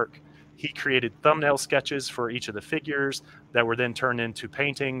in work. He created thumbnail sketches for each of the figures that were then turned into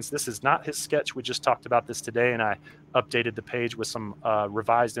paintings. This is not his sketch. We just talked about this today, and I updated the page with some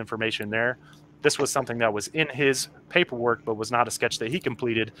revised information there. This was something that was in his paperwork, but was not a sketch that he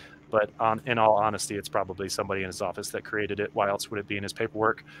completed. But in all honesty, it's probably somebody in his office that created it. Why else would it be in his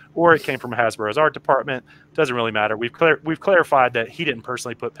paperwork? Or it came from Hasbro's art department. Doesn't really matter. We've clarified that he didn't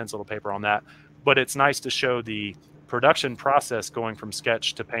personally put pencil to paper on that. But it's nice to show the production process going from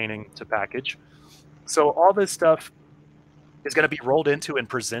sketch to painting to package. So all this stuff is going to be rolled into and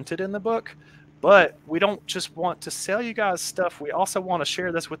presented in the book. But we don't just want to sell you guys stuff. We also want to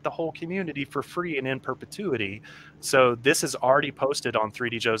share this with the whole community for free and in perpetuity. So this is already posted on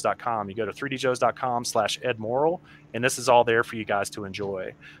 3djoes.com. You go to 3djoes.com/Ed Morrill, and this is all there for you guys to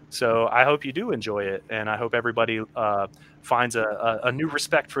enjoy. So I hope you do enjoy it, and I hope everybody finds a new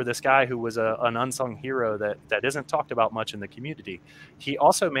respect for this guy who was an unsung hero that isn't talked about much in the community. He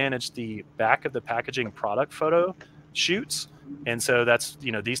also managed the back of the packaging product photo shoots. And so that's,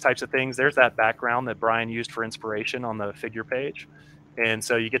 these types of things. There's that background that Brian used for inspiration on the figure page. And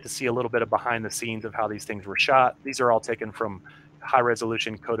so you get to see a little bit of behind the scenes of how these things were shot. These are all taken from high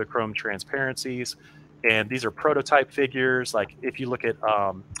resolution Kodachrome transparencies. And these are prototype figures. Like if you look at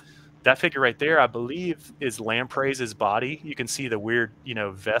That figure right there, I believe, is Lamprey's body. You can see the weird,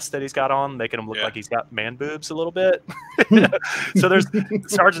 vest that he's got on, making him look like he's got man boobs a little bit. So there's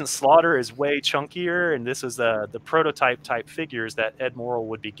Sergeant Slaughter is way chunkier, and this is the prototype type figures that Ed Morrill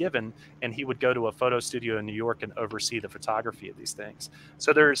would be given, and he would go to a photo studio in New York and oversee the photography of these things.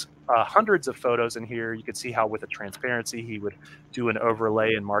 So there's hundreds of photos in here. You can see how with a transparency he would do an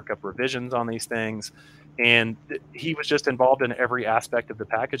overlay and mark up revisions on these things. And he was just involved in every aspect of the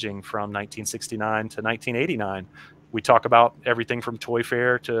packaging from 1969 to 1989. We talk about everything from Toy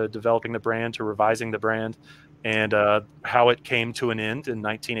Fair to developing the brand to revising the brand, and how it came to an end in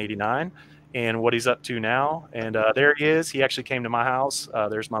 1989 and what he's up to now. And there he is. He actually came to my house.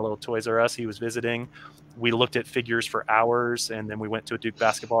 There's my little Toys R Us he was visiting. We looked at figures for hours, and then we went to a Duke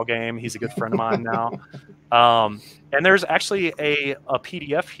basketball game. He's a good friend of mine now. And there's actually a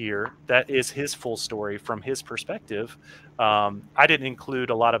PDF here that is his full story from his perspective. I didn't include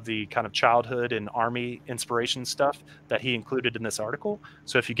a lot of the kind of childhood and Army inspiration stuff that he included in this article.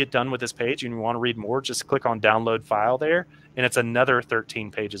 So if you get done with this page and you want to read more, just click on download file there, and it's another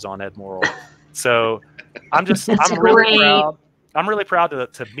 13 pages on Ed Morrill. So I'm really proud. I'm really proud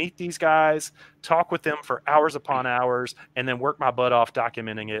to meet these guys, talk with them for hours upon hours, and then work my butt off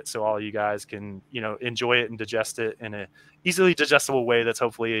documenting it so all you guys can, enjoy it and digest it in a easily digestible way that's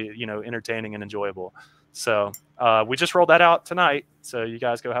hopefully, entertaining and enjoyable. So we just rolled that out tonight, so you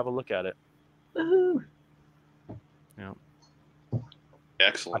guys go have a look at it. Woohoo. Yeah.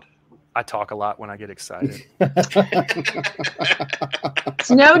 Excellent. I talk a lot when I get excited. It's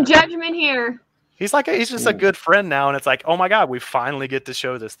no judgment here. He's just a good friend now, and it's like, oh my God, we finally get to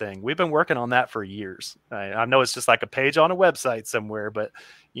show this thing. We've been working on that for years. I know it's just like a page on a website somewhere, but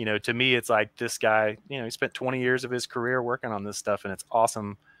to me, it's like this guy, he spent 20 years of his career working on this stuff, and it's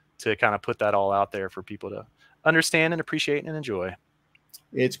awesome to kind of put that all out there for people to understand and appreciate and enjoy.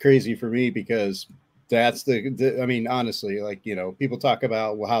 It's crazy for me because that's I mean, honestly, like, people talk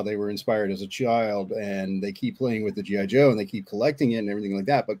about how they were inspired as a child and they keep playing with the G.I. Joe and they keep collecting it and everything like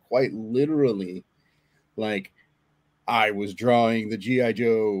that. But quite literally, like, I was drawing the G.I.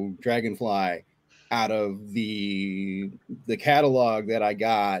 Joe Dragonfly out of the catalog that I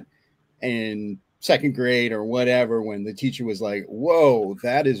got in second grade or whatever, when the teacher was like, whoa,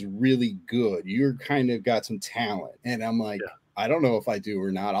 that is really good. You're kind of got some talent. And I'm like, yeah. I don't know if I do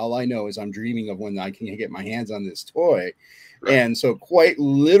or not. All I know is I'm dreaming of when I can get my hands on this toy. Right. And so quite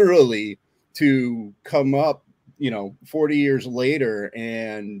literally to come up, 40 years later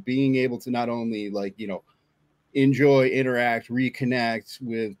and being able to not only enjoy, interact, reconnect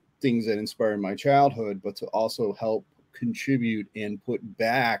with things that inspired my childhood, but to also help contribute and put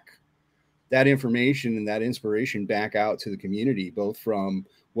back that information and that inspiration back out to the community, both from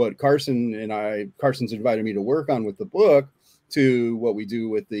what Carson's invited me to work on with the book to what we do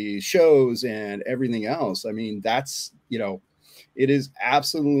with the shows and everything else. I mean, that's, it is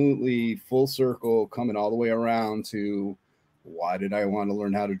absolutely full circle coming all the way around to why did I want to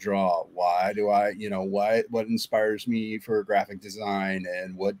learn how to draw? Why do I, what inspires me for graphic design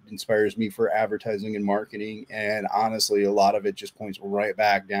and what inspires me for advertising and marketing? And honestly, a lot of it just points right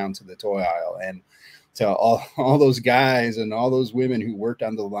back down to the toy aisle and to all those guys and all those women who worked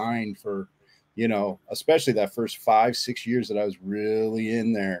on the line for, especially that first 5-6 years that I was really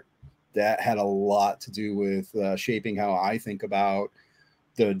in there. That had a lot to do with shaping how I think about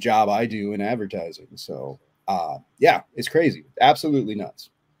the job I do in advertising. So, yeah, it's crazy. Absolutely nuts.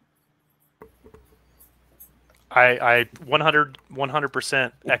 I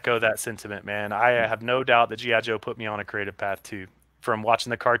 100% echo that sentiment, man. I have no doubt that G.I. Joe put me on a creative path too. From watching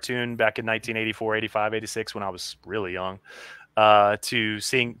the cartoon back in 1984, 85, 86, when I was really young, to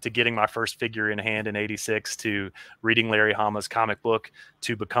getting my first figure in hand in 86, to reading Larry Hama's comic book,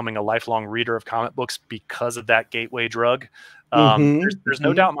 to becoming a lifelong reader of comic books because of that gateway drug. There's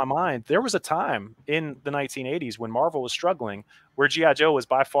no doubt in my mind, there was a time in the 1980s when Marvel was struggling where G.I. Joe was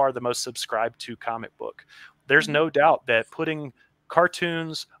by far the most subscribed to comic book. There's no doubt that putting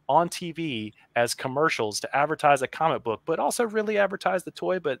cartoons on TV as commercials to advertise a comic book, but also really advertise the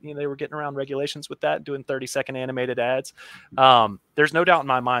toy. But they were getting around regulations with that, doing 30-second animated ads. There's no doubt in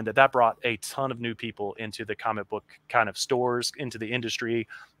my mind that brought a ton of new people into the comic book kind of stores, into the industry,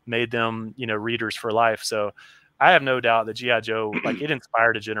 made them, readers for life. So I have no doubt that G.I. Joe, it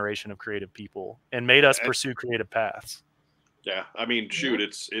inspired a generation of creative people and made us pursue creative paths. Yeah. I mean, shoot,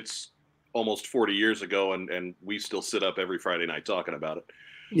 it's almost 40 years ago, and we still sit up every Friday night talking about it.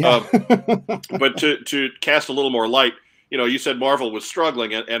 Yeah. But to cast a little more light, you said Marvel was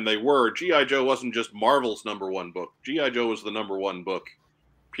struggling, and they were. G.I. Joe wasn't just Marvel's #1 book. G.I. Joe was the #1 book,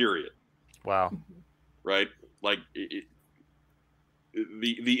 period. Wow. Right?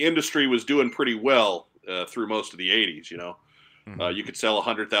 the industry was doing pretty well through most of the 80s. You know, you could sell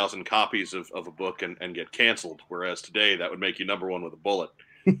 100,000 copies of a book and get canceled, whereas today that would make you #1 with a bullet.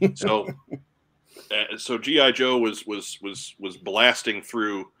 So, so G.I. Joe was blasting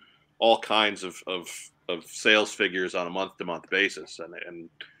through all kinds of sales figures on a month-to-month basis,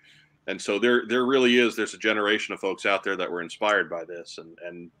 and so there really is, there's a generation of folks out there that were inspired by this,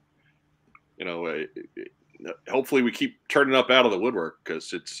 and you know, hopefully we keep turning up out of the woodwork,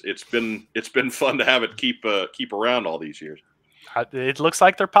 because it's been fun to have it keep around all these years. It looks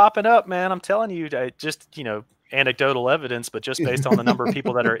like they're popping up, man. I'm telling you, just, you know, anecdotal evidence, but just based on the number of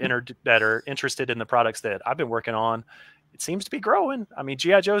people that are interested in the products that I've been working on, it seems to be growing. I mean,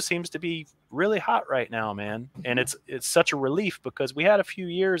 G.I. Joe seems to be really hot right now, man. And it's such a relief, because we had a few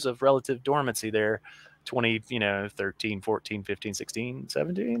years of relative dormancy there, 13, 14, 15, 16,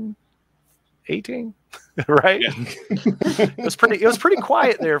 17, 18, right? Yeah. It was pretty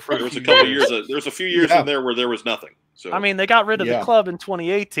quiet there for there was a couple years. There was a few years in there where there was nothing. So I mean, they got rid of the club in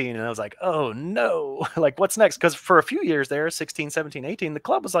 2018, and I was like, oh no, like what's next? Because for a few years there, 16, 17, 18, the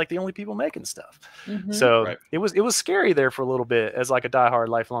club was like the only people making stuff. So it was scary there for a little bit as like a diehard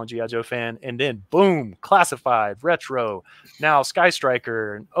lifelong G.I. Joe fan, and then boom, Classified, Retro, now Sky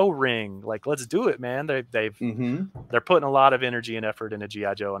Striker and O-Ring. Like, let's do it, man. They're putting a lot of energy and effort into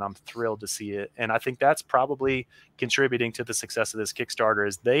G.I. Joe, and I'm thrilled to see it. And I think that's probably contributing to the success of this Kickstarter,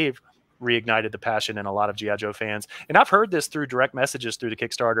 is they've reignited the passion in a lot of G.I. Joe fans. And I've heard this through direct messages through the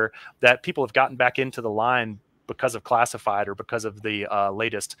Kickstarter, that people have gotten back into the line because of Classified or because of the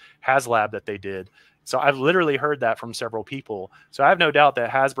latest HasLab that they did. So I've literally heard that from several people. So I have no doubt that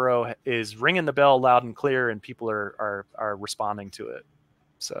Hasbro is ringing the bell loud and clear, and people are responding to it.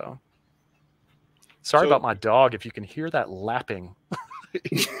 So sorry about my dog, if you can hear that lapping.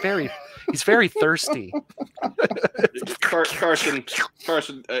 He's very thirsty. Carson,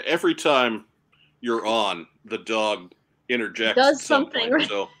 every time you're on, the dog interjects. Does something, right?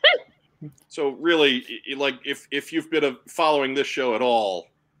 So really, like, if you've been following this show at all,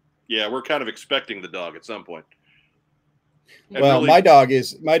 yeah, we're kind of expecting the dog at some point. And well, really,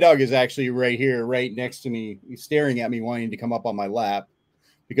 my dog is actually right here, right next to me. He's staring at me, wanting to come up on my lap,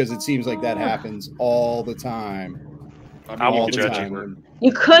 because it seems like that happens all the time. I won't judge you.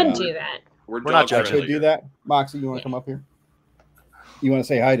 You could do that. We're not judging. Could do that. Moxie, you want to come up here? You want to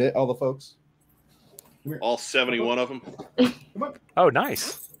say hi to all the folks? All 71 of them. Oh,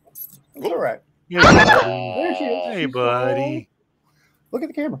 nice. That's all right. There she is. Hey, buddy. Look at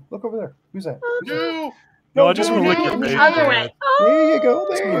the camera. Look over there. Who's that? No, I just want to lick your face. Other way. There you go.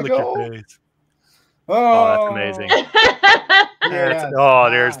 There you go. Oh, that's amazing. There's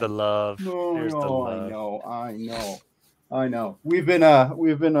the love. There's the love. I know. I've been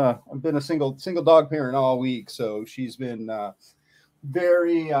a single dog parent all week, so she's been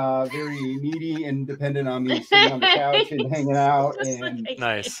very needy and dependent on me sitting on the couch and hanging out. And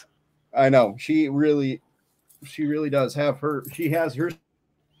nice. I know she really does have her. She has her,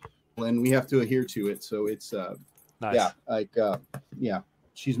 and we have to adhere to it. So it's nice.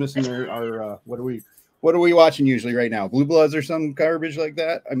 She's missing our what are we watching usually right now? Blue Bloods or some garbage like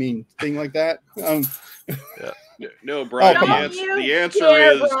that? I mean, thing like that. No, Brian. The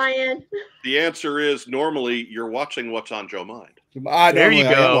answer is normally you're watching what's on Joe Mind. There you go.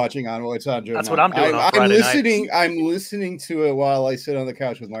 I am watching on what's on Joe Mind. That's what I'm doing. I'm listening. I'm listening to it while I sit on the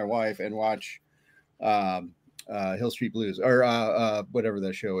couch with my wife and watch Hill Street Blues, or whatever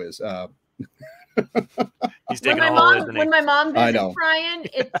that show is. He's digging a hole, isn't he? When my mom visits Brian,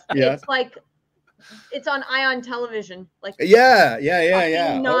 it's like it's on Ion Television, like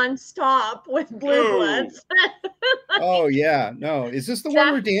nonstop with Blue Bloods. Oh yeah, no. Is this the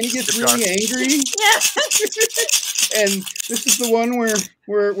one where Danny gets really angry? Yeah. And this is the one where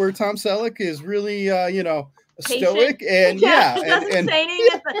Tom Selleck is really stoic patient. and doesn't say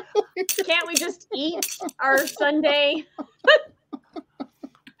anything. Can't we just eat our Sunday?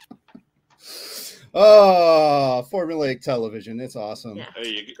 Oh, formulaic television. It's awesome. Yeah,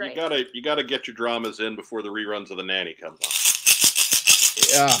 hey, you gotta get your dramas in before the reruns of The Nanny comes on.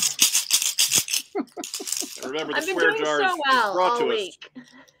 Yeah. Remember, the swear jar is brought to us.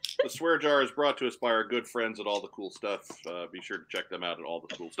 The swear jar is brought to us by our good friends at All the Cool Stuff. Be sure to check them out at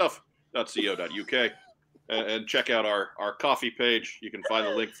allthecoolstuff.co.uk and check out our coffee page. You can find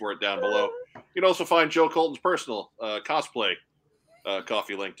the link for it down below. You can also find Joe Colton's personal cosplay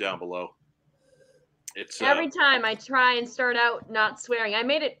coffee link down below. It's every time I try and start out not swearing. I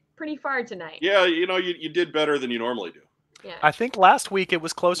made it pretty far tonight. Yeah, you did better than you normally do. Yeah. I think last week it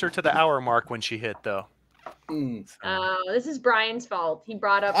was closer to the hour mark when she hit, though. Oh, this is Brian's fault. He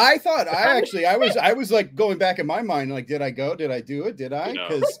brought up. I thought I was like going back in my mind, like, did I go? Did I do it? Did I?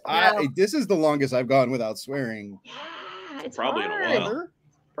 Because this is the longest I've gone without swearing. Yeah, it's probably hard. in a while.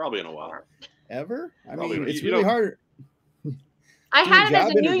 Probably in a while. Ever? I mean, it's really hard. I had it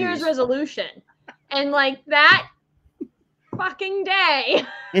as a New Year's resolution, and like that fucking day,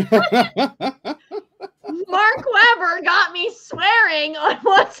 Mark Webber got me swearing on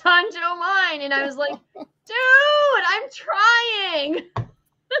What's on Joe Mind, and I was like, dude, I'm trying.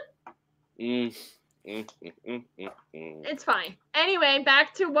 It's fine. Anyway,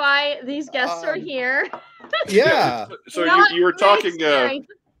 back to why these guests are here. Yeah. So you were talking,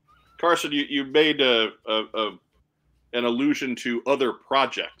 Carson. You made an allusion to other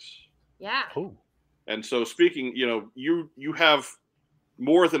projects. Yeah. Oh. And so speaking, you have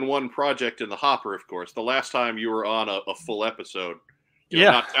more than one project in the hopper, of course. The last time you were on a full episode,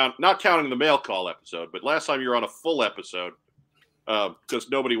 not counting the mail call episode, but last time you were on a full episode, because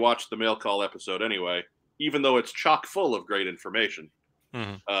nobody watched the mail call episode anyway, even though it's chock full of great information,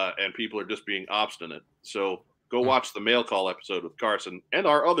 and people are just being obstinate. So go watch the mail call episode with Carson and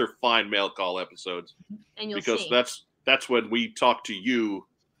our other fine mail call episodes, and you'll because see. that's when we talk to you,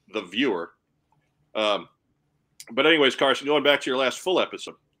 the viewer. But anyways, Carson, going back to your last full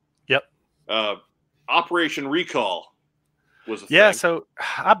episode. Yep. Operation Recall was a thing. So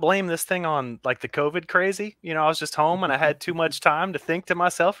I blame this thing on like the COVID crazy. I was just home and I had too much time to think to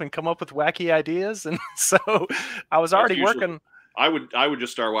myself and come up with wacky ideas. And so I was already working. I would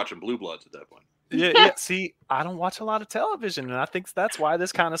just start watching Blue Bloods at that point. Yeah. See, I don't watch a lot of television, and I think that's why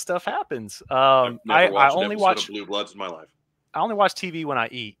this kind of stuff happens. I only watch Blue Bloods in my life. I only watch TV when I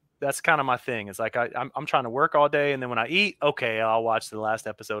eat. That's kind of my thing. It's like I'm trying to work all day, and then when I eat, okay, I'll watch the last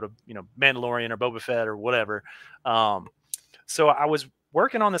episode of Mandalorian or Boba Fett or whatever. So I was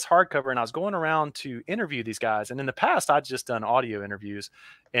working on this hardcover, and I was going around to interview these guys. And in the past, I'd just done audio interviews,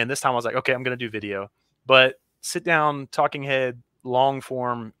 and this time I was like, okay, I'm going to do video. But sit down, talking head, long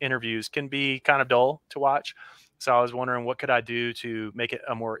form interviews can be kind of dull to watch. So I was wondering what could I do to make it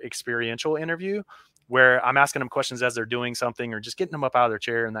a more experiential interview, where I'm asking them questions as they're doing something or just getting them up out of their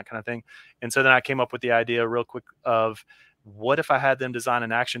chair and that kind of thing. And so then I came up with the idea real quick of what if I had them design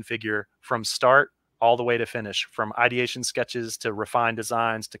an action figure from start all the way to finish, from ideation sketches to refined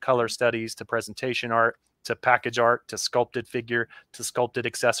designs, to color studies, to presentation art, to package art, to sculpted figure, to sculpted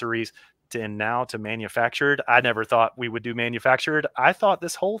accessories, and now to manufactured. I never thought we would do manufactured. I thought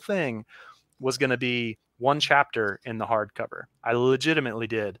this whole thing was going to be one chapter in the hardcover. I legitimately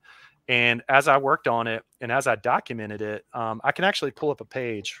did. And as I worked on it and as I documented it, I can actually pull up a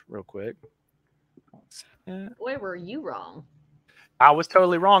page real quick. Boy, were you wrong. I was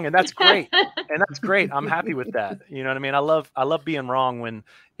totally wrong, and that's great. And that's great. I'm happy with that. You know what I mean? I love being wrong when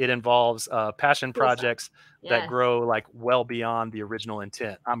it involves passion projects that grow like well beyond the original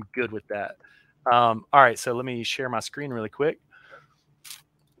intent. I'm good with that. All right, so let me share my screen really quick.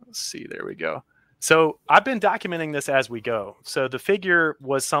 Let's see. There we go. So I've been documenting this as we go. So the figure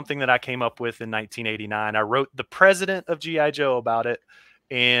was something that I came up with in 1989. I wrote the president of G.I. Joe about it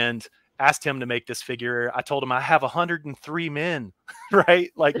and asked him to make this figure. I told him I have 103 men, right?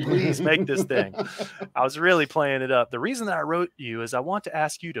 Like, please make this thing. I was really playing it up. The reason that I wrote you is I want to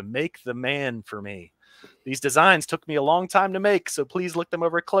ask you to make the man for me. These designs took me a long time to make, so please look them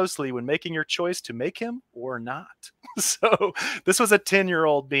over closely when making your choice to make him or not. So this was a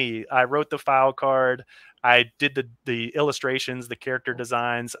 10-year-old me. I wrote the file card. I did the illustrations, the character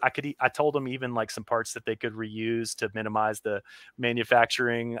designs. I told them even like some parts that they could reuse to minimize the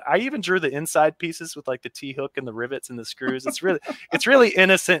manufacturing. I even drew the inside pieces with like the T-hook and the rivets and the screws. It's really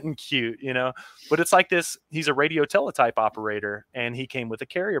innocent and cute, but it's like this. He's a radio teletype operator, and he came with a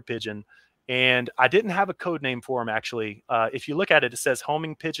carrier pigeon. And I didn't have a code name for him, actually. If you look at it, it says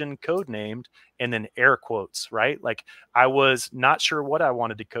homing pigeon code named and then air quotes, right? Like I was not sure what I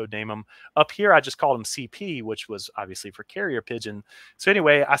wanted to code name him. Up here, I just called him CP, which was obviously for carrier pigeon. So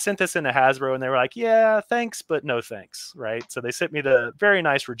anyway, I sent this into Hasbro and they were like, yeah, thanks, but no thanks, right? So they sent me the very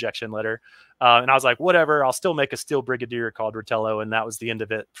nice rejection letter. And I was like, whatever, I'll still make a Steel Brigadier called Rotello. And that was the end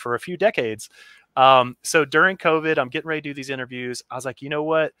of it for a few decades. So during COVID, I'm getting ready to do these interviews. I was like, you know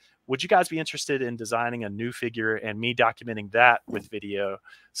what? Would you guys be interested in designing a new figure and me documenting that with video?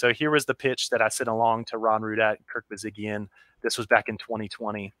 So here was the pitch that I sent along to Ron Rudat and Kirk Bazigian. This was back in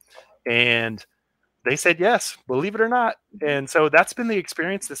 2020. And they said yes, believe it or not. And so that's been the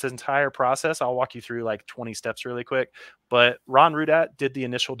experience this entire process. I'll walk you through like 20 steps really quick. But Ron Rudat did the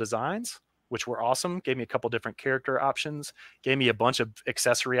initial designs, which were awesome. Gave me a couple different character options, gave me a bunch of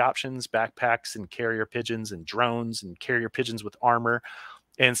accessory options, backpacks and carrier pigeons and drones and carrier pigeons with armor.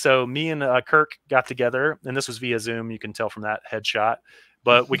 And so me and Kirk got together, and this was via Zoom. You can tell from that headshot,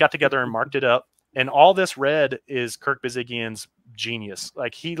 but we got together and marked it up. And all this red is Kirk Bazigian's genius.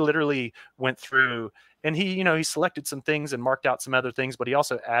 Like, he literally went through and he, you know, he selected some things and marked out some other things, but he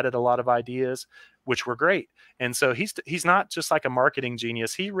also added a lot of ideas, which were great. And so he's not just like a marketing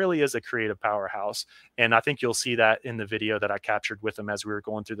genius. He really is a creative powerhouse. And I think you'll see that in the video that I captured with him as we were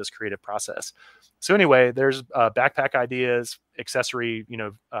going through this creative process. So anyway, there's backpack ideas, accessory, you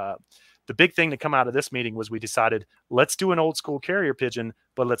know, the big thing to come out of this meeting was we decided, let's do an old school carrier pigeon,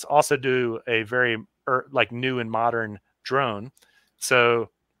 but let's also do a very like new and modern drone. So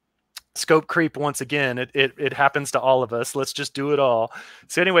scope creep, once again, it happens to all of us. Let's just do it all.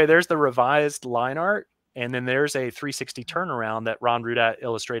 So anyway, there's the revised line art. And then there's a 360 turnaround that Ron Rudat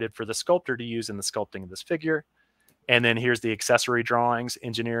illustrated for the sculptor to use in the sculpting of this figure. And then here's the accessory drawings,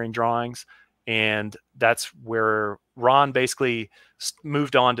 engineering drawings. And that's where Ron basically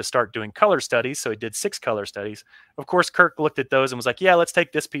moved on to start doing color studies. So he did 6 color studies. Of course, Kirk looked at those and was like, yeah, let's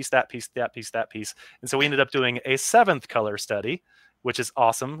take this piece, that piece, that piece, that piece. And so we ended up doing a 7th color study, which is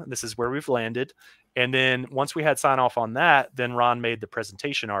awesome. This is where we've landed. And then once we had sign off on that, then Ron made the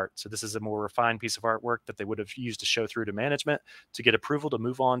presentation art. So this is a more refined piece of artwork that they would have used to show through to management to get approval to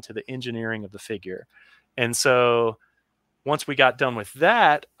move on to the engineering of the figure. And so once we got done with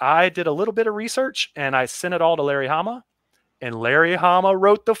that, I did a little bit of research and I sent it all to Larry Hama, and Larry Hama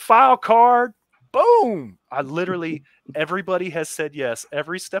wrote the file card. Boom. I literally, everybody has said yes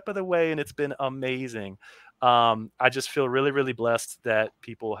every step of the way, and it's been amazing. I just feel really, really blessed that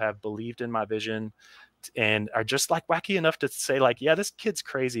people have believed in my vision and are just like wacky enough to say like, yeah, this kid's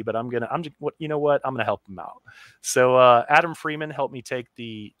crazy, but you know what? I'm going to help him out. So, Adam Freeman helped me take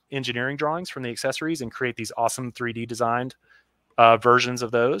the engineering drawings from the accessories and create these awesome 3D designed, versions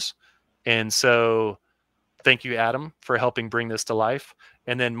of those. And so thank you, Adam, for helping bring this to life.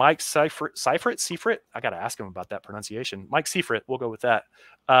 And then Mike Seifert, I got to ask him about that pronunciation. Mike Seifert, we'll go with that,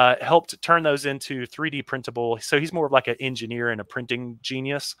 helped turn those into 3D printable. So he's more of like an engineer and a printing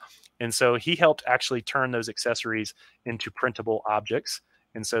genius. And so he helped actually turn those accessories into printable objects.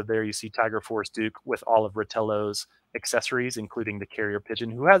 And so there you see Tiger Force Duke with all of Rotellow's accessories, including the carrier pigeon,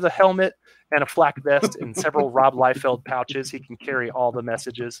 who has a helmet and a flak vest and several Rob Liefeld pouches. He can carry all the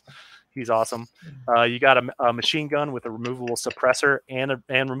messages. He's awesome. You got a machine gun with a removable suppressor and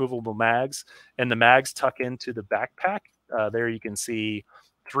removable mags, and the mags tuck into the backpack. There you can see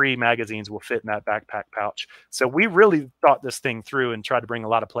 3 magazines will fit in that backpack pouch. So we really thought this thing through and tried to bring a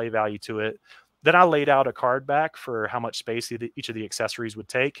lot of play value to it. Then I laid out a card back for how much space each of the accessories would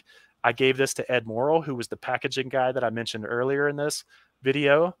take. I gave this to Ed Morrill, who was the packaging guy that I mentioned earlier in this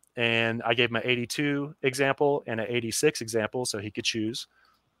video. And I gave him an 82 example and an 86 example so he could choose.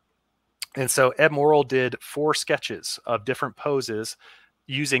 And so Ed Morrill did 4 sketches of different poses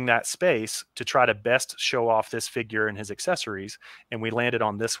using that space to try to best show off this figure and his accessories. And we landed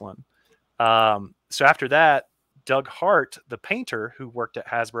on this one. So after that, Doug Hart, the painter who worked at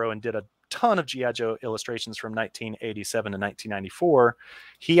Hasbro and did a ton of G.I. Joe illustrations from 1987 to 1994,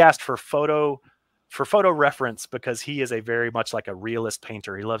 he asked for photo reference because he is a very much like a realist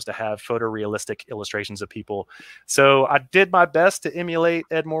painter. He loves to have photorealistic illustrations of people. So I did my best to emulate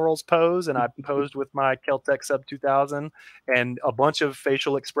Ed Morrill's pose, and I posed with my Keltec Sub 2000 and a bunch of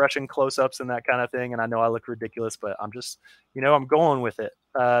facial expression close-ups and that kind of thing. And I know I look ridiculous, but I'm just, I'm going with it.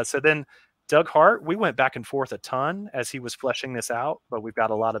 So then Doug Hart, we went back and forth a ton as he was fleshing this out, but we've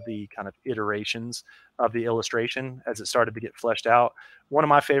got a lot of the kind of iterations of the illustration as it started to get fleshed out. One of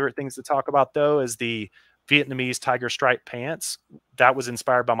my favorite things to talk about, though, is the Vietnamese tiger stripe pants. That was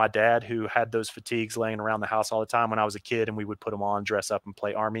inspired by my dad, who had those fatigues laying around the house all the time when I was a kid, and we would put them on, dress up, and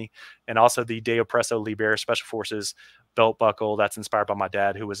play Army. And also the Deo Presso Liber Special Forces belt buckle. That's inspired by my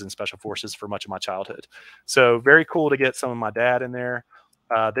dad, who was in Special Forces for much of my childhood. So very cool to get some of my dad in there.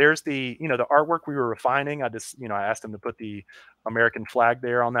 There's the artwork we were refining. I asked him to put the American flag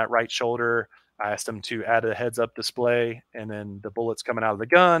there on that right shoulder. I asked him to add a heads-up display, and then the bullets coming out of the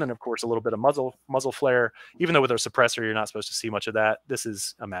gun, and of course a little bit of muzzle flare. Even though with a suppressor, you're not supposed to see much of that. This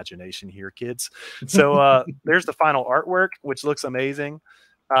is imagination here, kids. So there's the final artwork, which looks amazing.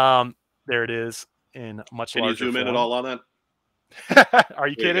 There it is in much larger. Can you zoom in at all on that? Are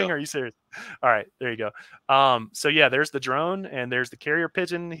you kidding? Are you serious? All right, there you go. So yeah, there's the drone and there's the carrier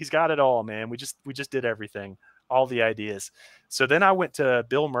pigeon. He's got it all, man. We just did everything, all the ideas. So then I went to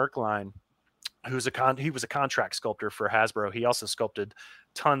Bill Merkline, he was a contract sculptor for Hasbro. He also sculpted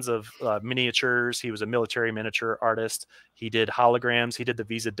tons of miniatures. He was a military miniature artist. He did holograms. He did the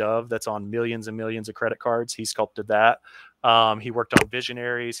Visa Dove that's on millions and millions of credit cards. He sculpted that. He worked on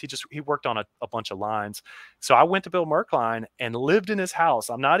Visionaries. He worked on a bunch of lines. So I went to Bill Merkline and lived in his house.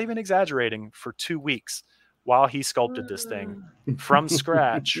 I'm not even exaggerating, for 2 weeks while he sculpted this thing from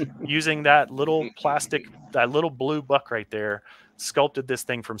scratch using that little blue buck right there, sculpted this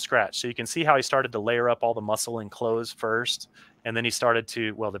thing from scratch. So you can see how he started to layer up all the muscle and clothes first. And then he started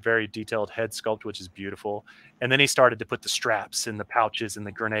to, the very detailed head sculpt, which is beautiful. And then he started to put the straps and the pouches and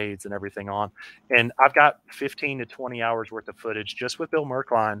the grenades and everything on. And I've got 15 to 20 hours worth of footage just with Bill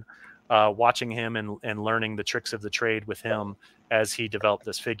Merkline, watching him and learning the tricks of the trade with him as he developed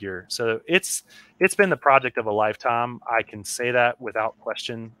this figure. So it's been the project of a lifetime. I can say that without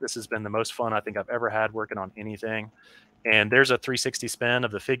question. This has been the most fun I think I've ever had working on anything. And there's a 360 spin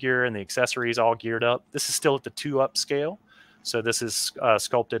of the figure and the accessories all geared up. This is still at the 2-up scale. So this is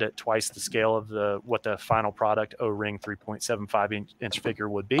sculpted at twice the scale of what the final product O-ring 3.75 inch figure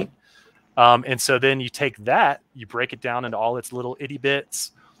would be. And so then you take that, you break it down into all its little itty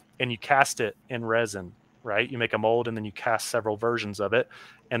bits, and you cast it in resin, right? You make a mold and then you cast several versions of it.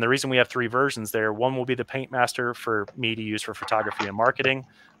 And the reason we have 3 versions there, one will be the Paint Master for me to use for photography and marketing.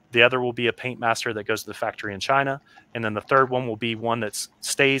 The other will be a Paint Master that goes to the factory in China. And then the third one will be one that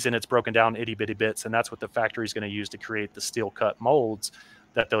stays in its broken down itty bitty bits. And that's what the factory is going to use to create the steel cut molds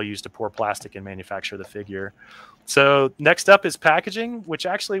that they'll use to pour plastic and manufacture the figure. So next up is packaging, which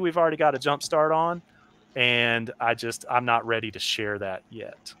actually we've already got a jump start on. And I'm not ready to share that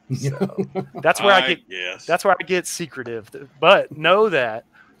yet. So that's where that's where I get secretive. But know that,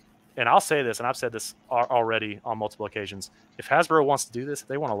 and I'll say this, and I've said this already on multiple occasions. If Hasbro wants to do this, if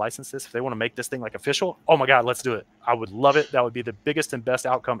they want to license this, if they want to make this thing like official, oh my God, let's do it. I would love it. That would be the biggest and best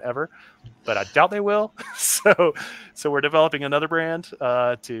outcome ever, but I doubt they will. So we're developing another brand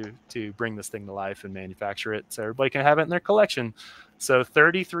to bring this thing to life and manufacture it so everybody can have it in their collection. So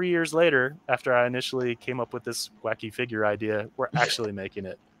 33 years later, after I initially came up with this wacky figure idea, we're actually making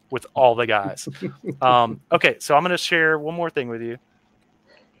it with all the guys. Okay, so I'm going to share one more thing with you.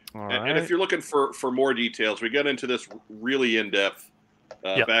 And if you're looking for more details, we got into this really in depth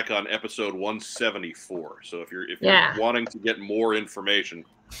back on episode 174. So if you're wanting to get more information,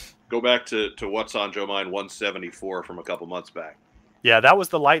 go back to What's on Joe Mind 174 from a couple months back. Yeah, that was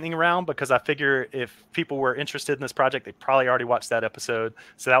the lightning round, because I figure if people were interested in this project, they probably already watched that episode.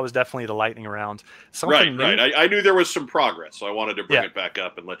 So that was definitely the lightning round. Right. I knew there was some progress, so I wanted to bring it back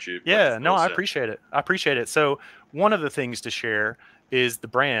up and let you. I appreciate it. So one of the things to share is the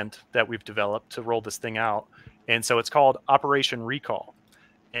brand that we've developed to roll this thing out. And so it's called Operation Recall.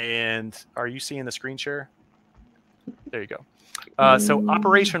 And are you seeing the screen share? There you go. So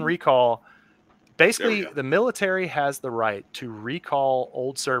Operation Recall, basically the military has the right to recall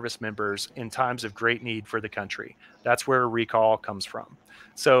old service members in times of great need for the country. That's where recall comes from.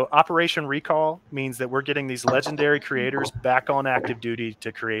 So Operation Recall means that we're getting these legendary creators back on active duty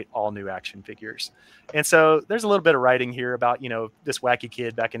to create all new action figures. And so there's a little bit of writing here about, this wacky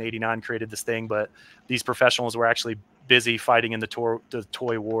kid back in '89 created this thing, but these professionals were actually busy fighting in the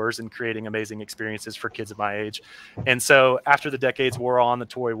toy wars and creating amazing experiences for kids of my age. And so after the decades wore on, the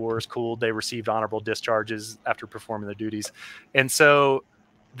toy wars cooled, they received honorable discharges after performing their duties. And so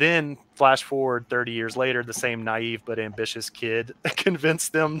then flash forward 30 years later, the same naive but ambitious kid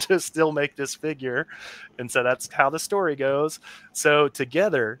convinced them to still make this figure. And so that's how the story goes. So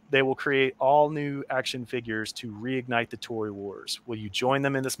together, they will create all new action figures to reignite the toy wars. Will you join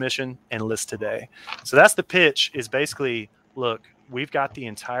them in this mission? Enlist today. So that's the pitch, is basically, look, we've got the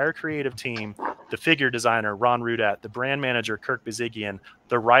entire creative team, the figure designer, Ron Rudat, the brand manager, Kirk Bazigian,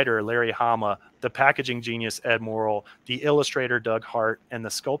 the writer, Larry Hama, the packaging genius, Ed Morrill, the illustrator, Doug Hart, and the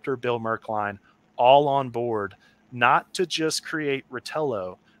sculptor, Bill Merkline, all on board, not to just create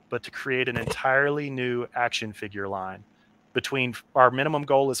Rothello, but to create an entirely new action figure line. Our minimum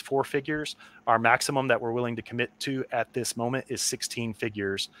goal is 4 figures. Our maximum that we're willing to commit to at this moment is 16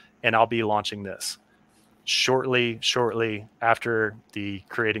 figures, and I'll be launching this shortly after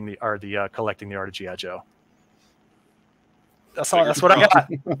collecting the Art of G.I. Joe. That's what I got.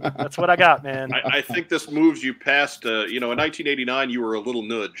 That's what I got, man. I think this moves you past, in 1989, you were a little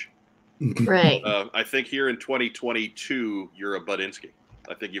nudge. Right. I think here in 2022, you're a Budinsky.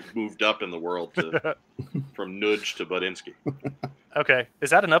 I think you've moved up in the world from nudge to Budinsky. Okay.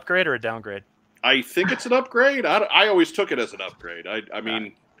 Is that an upgrade or a downgrade? I think it's an upgrade. I always took it as an upgrade. I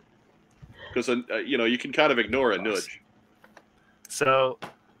mean, because, you can kind of ignore a nudge. So,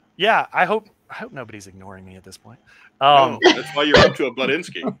 yeah, I hope nobody's ignoring me at this point. No, that's why you're up to a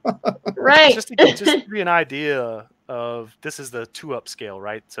Budinsky. Right. Just to give you an idea of, this is the 2-up scale,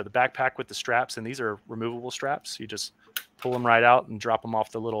 right? So the backpack with the straps, and these are removable straps. You just pull them right out and drop them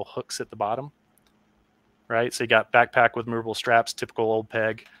off the little hooks at the bottom, right? So you got backpack with removable straps, typical old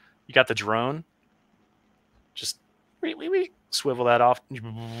peg. You got the drone. Just swivel that off.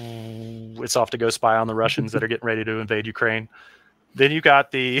 It's off to go spy on the Russians that are getting ready to invade Ukraine. Then you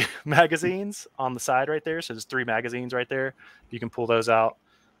got the magazines on the side right there. So there's 3 magazines right there. You can pull those out.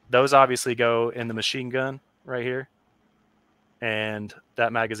 Those obviously go in the machine gun right here. And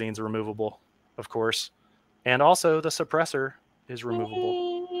that magazine's removable, of course. And also the suppressor is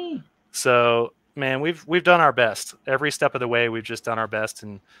removable. So, man, we've done our best. Every step of the way, we've just done our best.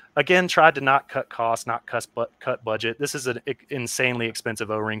 And again, tried to not cut costs, not cut budget. This is an insanely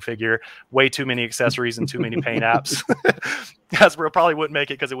expensive O-ring figure. Way too many accessories and too many paint apps. Hasbro probably wouldn't make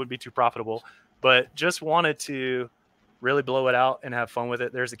it because it would be too profitable. But just wanted to really blow it out and have fun with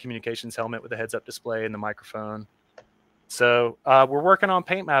it. There's a communications helmet with a heads-up display and the microphone. So we're working on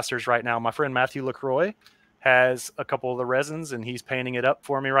Paint Masters right now. My friend Matthew LaCroix has a couple of the resins, and he's painting it up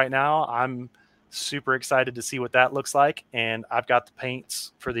for me right now. I'm super excited to see what that looks like. And I've got the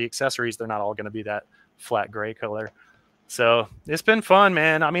paints for the accessories. They're not all going to be that flat gray color. So it's been fun,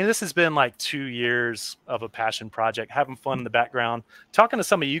 man. I mean, this has been like 2 years of a passion project, having fun in the background, talking to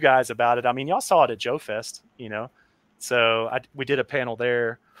some of you guys about it. I mean, y'all saw it at Joe Fest, you know, so we did a panel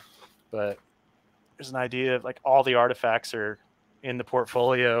there, but there's an idea of like all the artifacts are in the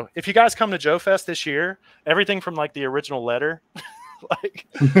portfolio. If you guys come to Joe Fest this year, everything from like the original letter, like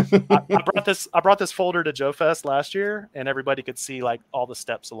I brought this folder to Joe Fest last year, and everybody could see like all the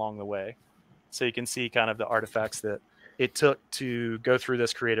steps along the way. So you can see kind of the artifacts that it took to go through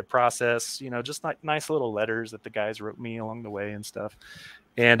this creative process, you know, just like nice little letters that the guys wrote me along the way and stuff.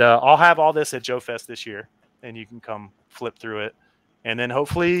 And I'll have all this at Joe Fest this year, and you can come flip through it. And then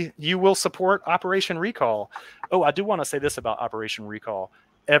hopefully you will support Operation Recall. Oh, I do want to say this about Operation Recall.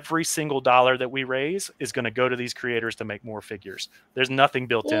 Every single dollar that we raise is going to go to these creators to make more figures. There's nothing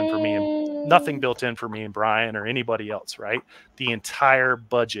built in for me and Brian or anybody else, right? The entire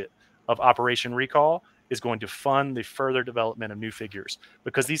budget of Operation Recall is going to fund the further development of new figures,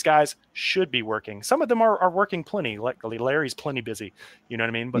 because these guys should be working. Some of them are working plenty, like Larry's plenty busy, you know what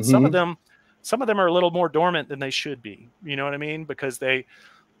I mean? But some of them are a little more dormant than they should be, you know what I mean? Because they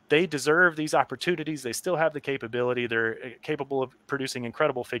deserve these opportunities. They still have the capability. They're capable of producing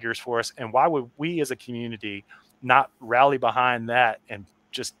incredible figures for us. And why would we as a community not rally behind that and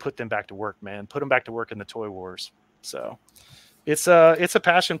just put them back to work, man? Put them back to work in the toy wars. So it's a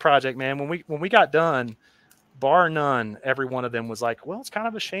passion project, man. When we got done, bar none, every one of them was like, well, it's kind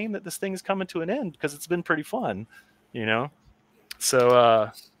of a shame that this thing is coming to an end because it's been pretty fun, you know?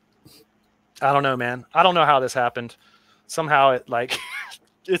 So, I don't know, man. I don't know how this happened. Somehow it like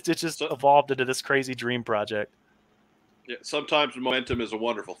it just evolved into this crazy dream project. Yeah, sometimes momentum is a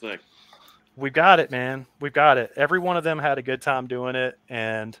wonderful thing. We've got it, man. We've got it. Every one of them had a good time doing it,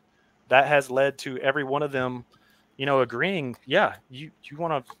 and that has led to every one of them, you know, agreeing, yeah, you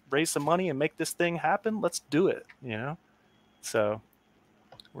want to raise some money and make this thing happen? Let's do it, you know? So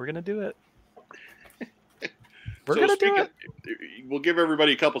we're going to do it. We're going to do it. We'll give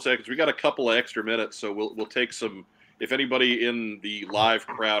everybody a couple seconds. We got a couple of extra minutes, so we'll take some. If anybody in the live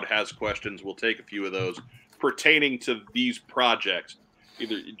crowd has questions, we'll take a few of those pertaining to these projects.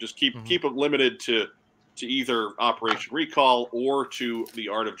 Either just keep it limited to either Operation Recall or to the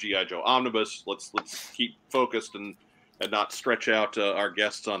Art of G.I. Joe Omnibus. Let's keep focused and not stretch out our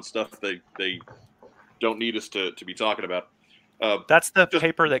guests on stuff they don't need us to be talking about. That's the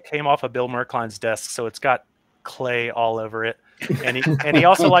paper that came off of Bill Merkline's desk, so it's got clay all over it, and he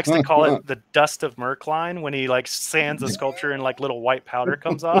also likes to call it the dust of Merkline when he like sands a sculpture and like little white powder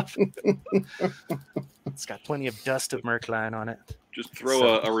comes off. It's got plenty of dust of Merkline on it. Just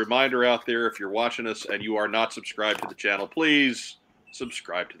throw a reminder out there, if you're watching us and you are not subscribed to the channel, please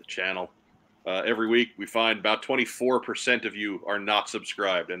subscribe to the channel. Every week we find about 24% of you are not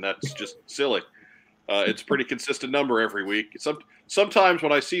subscribed, and that's just silly. It's a pretty consistent number every week. Sometimes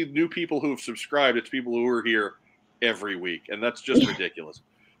when I see new people who have subscribed, it's people who are here every week, and that's just ridiculous.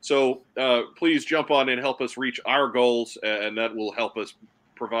 So please jump on and help us reach our goals, and that will help us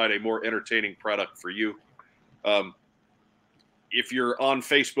provide a more entertaining product for you. If you're on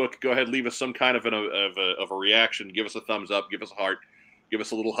Facebook, go ahead, leave us some kind of a reaction. Give us a thumbs up, give us a heart, give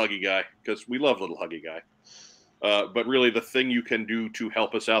us a little huggy guy, because we love little huggy guy. But really, the thing you can do to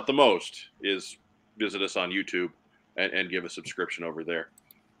help us out the most is visit us on YouTube and give a subscription over there.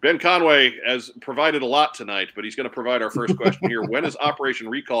 Ben Conway has provided a lot tonight, but he's going to provide our first question here. When is Operation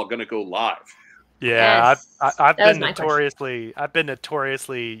Recall going to go live? Yeah, yes. I've been notoriously,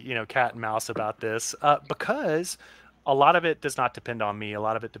 you know, cat and mouse about this because a lot of it does not depend on me. A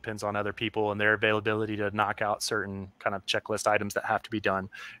lot of it depends on other people and their availability to knock out certain kind of checklist items that have to be done.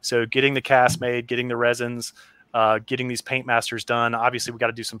 So getting the cast made, getting the resins, getting these paint masters done. Obviously, we got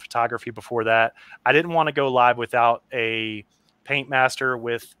to do some photography before that. I didn't want to go live without a paint master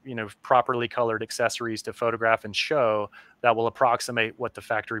with, you know, properly colored accessories to photograph and show that will approximate what the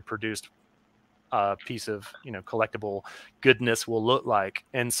factory produced piece of, you know, collectible goodness will look like.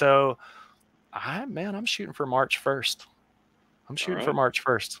 And so I'm shooting for March 1st. I'm shooting for March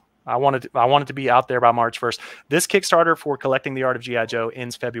 1st. I wanted to be out there by March 1st. This Kickstarter for Collecting the Art of G.I. Joe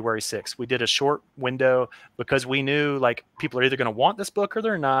ends February 6th. We did a short window because we knew like people are either going to want this book or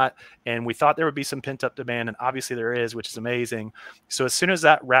they're not. And we thought there would be some pent up demand. And obviously there is, which is amazing. So as soon as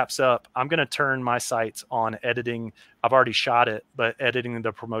that wraps up, I'm going to turn my sights on editing. I've already shot it, but editing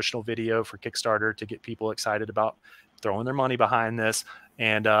the promotional video for Kickstarter to get people excited about throwing their money behind this.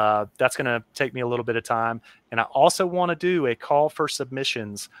 And that's going to take me a little bit of time. And I also want to do a call for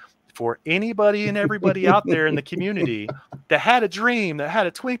submissions for anybody and everybody out there in the community that had a dream, that had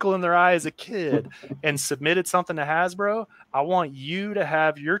a twinkle in their eye as a kid and submitted something to Hasbro. I want you to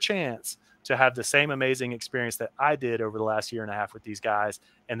have your chance to have the same amazing experience that I did over the last year and a half with these guys.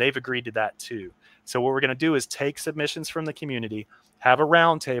 And they've agreed to that too. So what we're going to do is take submissions from the community, have a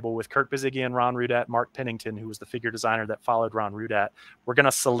round table with Kirk Bazzigian, Ron Rudat, Mark Pennington, who was the figure designer that followed Ron Rudat. We're going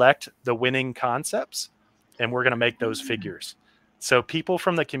to select the winning concepts and we're going to make those figures. So people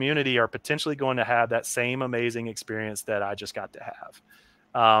from the community are potentially going to have that same amazing experience that I just got to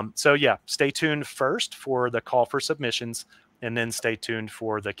have. So yeah, stay tuned first for the call for submissions and then stay tuned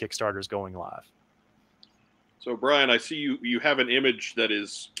for the Kickstarters going live. So Brian, I see you have an image that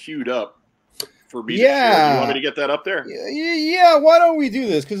is queued up for me to share. Do you want me to get that up there? Yeah, why don't we do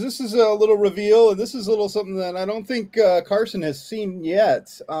this? Because this is a little reveal and this is a little something that I don't think Carson has seen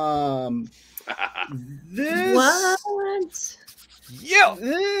yet. What? Yeah,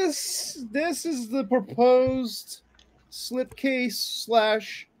 this is the proposed slipcase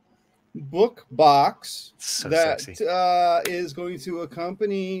 / book box that is going to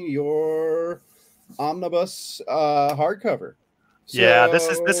accompany your omnibus hardcover. So, yeah,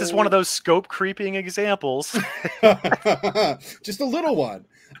 this is one of those scope creeping examples. Just a little one.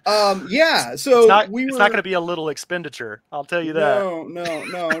 Yeah, so it's not going to be a little expenditure. I'll tell you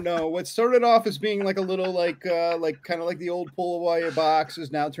that. No. What started off as being like a little like kind of like the old Polaroid box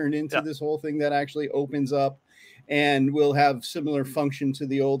is now turned into this whole thing that actually opens up and will have similar function to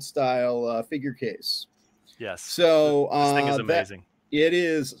the old style figure case. Yes. So this thing is amazing. It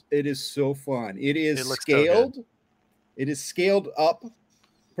is so fun. It is scaled. So it is scaled up,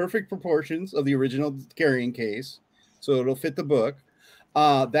 perfect proportions of the original carrying case, so it'll fit the book.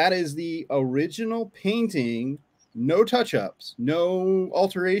 That is the original painting, no touch-ups, no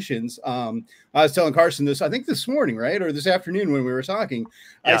alterations. I was telling Carson this, I think this morning, right? Or this afternoon when we were talking.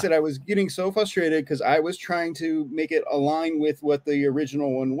 Yeah. I said I was getting so frustrated because I was trying to make it align with what the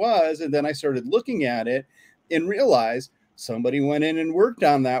original one was. And then I started looking at it and realized somebody went in and worked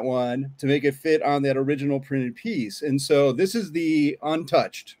on that one to make it fit on that original printed piece. And so this is the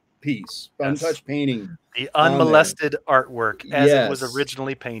untouched piece, untouched painting. The unmolested artwork as it was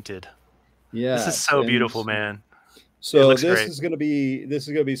originally painted. Yeah. This is so beautiful, man. So this is going to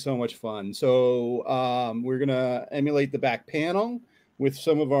be so much fun. So we're going to emulate the back panel with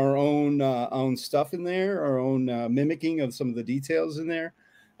some of our own stuff in there, our own mimicking of some of the details in there.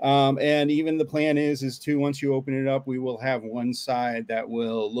 And even the plan is to, once you open it up, we will have one side that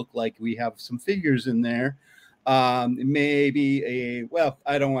will look like we have some figures in there. Maybe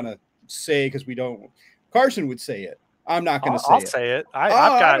I don't want to say because we don't. Carson would say it. I'm not going to say it. I'll say it. I've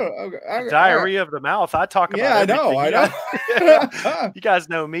got diarrhea of the mouth. I talk about everything. I know. You guys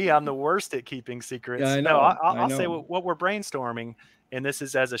know me. I'm the worst at keeping secrets. Yeah, I know. I'll say what we're brainstorming, and this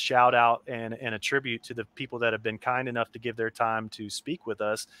is as a shout out and a tribute to the people that have been kind enough to give their time to speak with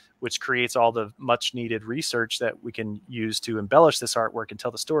us, which creates all the much needed research that we can use to embellish this artwork and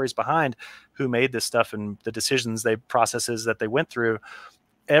tell the stories behind who made this stuff and the decisions, processes that they went through.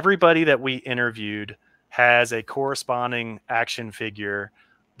 Everybody that we interviewed has a corresponding action figure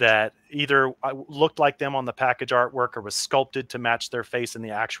that either looked like them on the package artwork or was sculpted to match their face in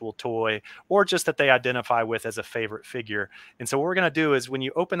the actual toy, or just that they identify with as a favorite figure. And so what we're going to do is when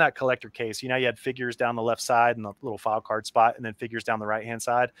you open that collector case, you had figures down the left side and the little file card spot, and then figures down the right-hand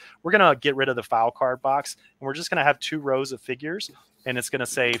side. We're going to get rid of the file card box, and we're just going to have 2 rows of figures, and it's going to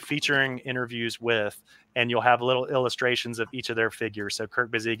say featuring interviews with, and you'll have little illustrations of each of their figures. So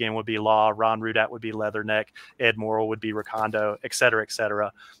Kirk Bazzigian would be Law, Ron Rudat would be Leatherneck, Ed Morrill would be Recondo, et cetera, et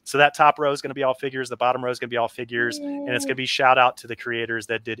cetera. So that top row is going to be all figures. The bottom row is going to be all figures, and it's going to be shout out to the creators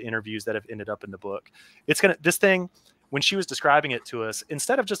that did interviews that have ended up in the book. This thing, when she was describing it to us,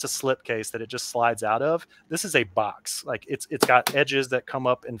 instead of just a slip case that it just slides out of, this is a box. Like it's got edges that come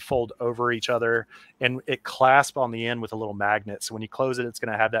up and fold over each other, and it clasps on the end with a little magnet. So when you close it, it's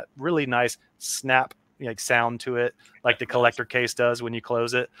going to have that really nice snap sound to it, like the collector case does when you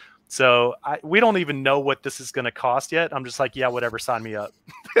close it. So we don't even know what this is going to cost yet. I'm just like, yeah, whatever, sign me up.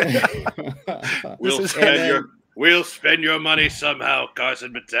 We'll spend your money somehow,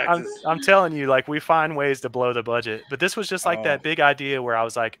 Carson Metaxas. I'm telling you, like, we find ways to blow the budget. But this was just like that big idea where I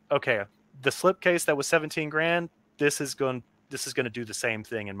was like, okay, the slip case that was 17 grand, this is going to do the same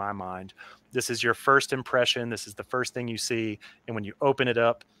thing in my mind. This is your first impression. This is the first thing you see. And when you open it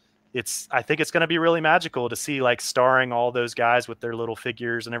up, I think it's going to be really magical to see, like, starring all those guys with their little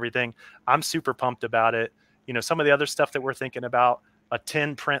figures and everything. I'm super pumped about it. Some of the other stuff that we're thinking about, a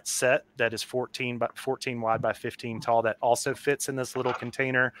 10 print set that is 14 wide by 15 tall, that also fits in this little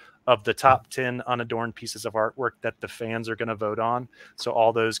container of the top 10 unadorned pieces of artwork that the fans are going to vote on. So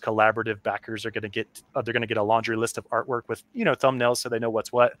all those collaborative backers are going to get, they're going to get a laundry list of artwork with, thumbnails so they know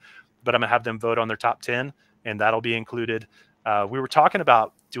what's what, but I'm going to have them vote on their top 10, and that'll be included. We were talking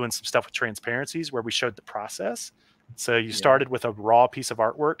about doing some stuff with transparencies where we showed the process. So you started with a raw piece of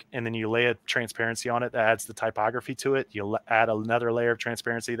artwork, and then you lay a transparency on it that adds the typography to it. You add another layer of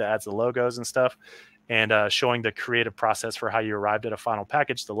transparency that adds the logos and stuff, and showing the creative process for how you arrived at a final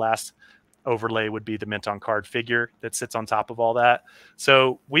package. The last overlay would be the mint on card figure that sits on top of all that.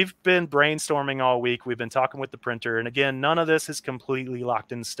 So we've been brainstorming all week. We've been talking with the printer, and again, none of this is completely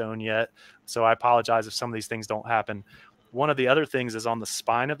locked in stone yet. So I apologize if some of these things don't happen. One of the other things is on the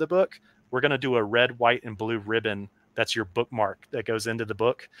spine of the book, we're going to do a red, white, and blue ribbon. That's your bookmark that goes into the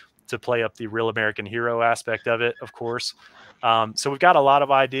book to play up the real American hero aspect of it, of course. So we've got a lot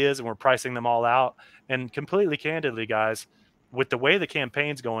of ideas, and we're pricing them all out. And completely candidly, guys, with the way the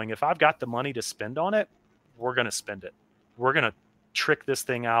campaign's going, if I've got the money to spend on it, we're going to spend it. We're going to trick this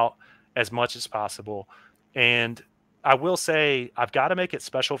thing out as much as possible. And I will say, I've got to make it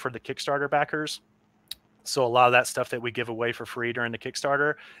special for the Kickstarter backers. So a lot of that stuff that we give away for free during the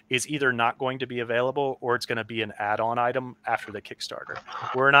Kickstarter is either not going to be available, or it's going to be an add-on item after the Kickstarter.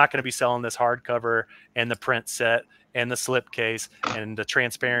 We're not going to be selling this hardcover and the print set and the slipcase and the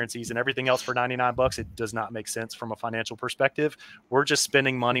transparencies and everything else for $99. It does not make sense from a financial perspective. We're just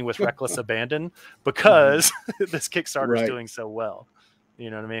spending money with reckless abandon because this Kickstarter is doing so well.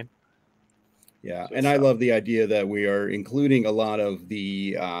 You know what I mean? Yeah. And I love the idea that we are including a lot of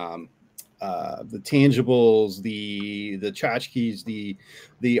the tangibles, the tchotchkes,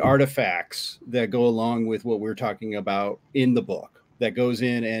 the artifacts that go along with what we're talking about in the book, that goes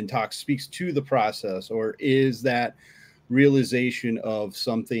in and speaks to the process, or is that realization of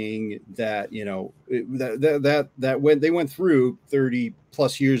something that, that when they went through 30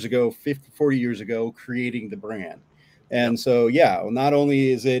 plus years ago, 50, 40 years ago, creating the brand. And so, not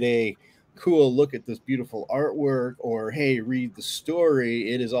only is it a cool look at this beautiful artwork, or hey, read the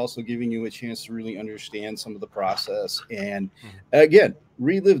story, it is also giving you a chance to really understand some of the process, and again,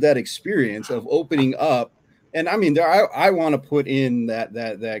 relive that experience of opening up. And I mean, I want to put in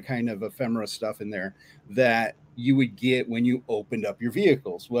that kind of ephemera stuff in there that you would get when you opened up your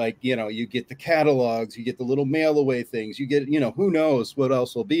vehicles. Like, you get the catalogs, you get the little mail away things, you get, who knows what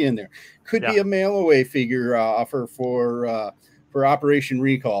else will be in there. Could be a mail away figure offer for Operation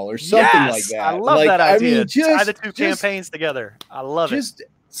Recall or something like that. I love that idea. I mean, tie the two campaigns together. I love it. Just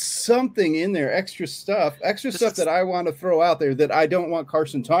something in there, extra stuff that I want to throw out there that I don't want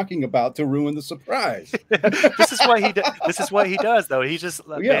Carson talking about to ruin the surprise. This is what he does. This is what he does, though. He's just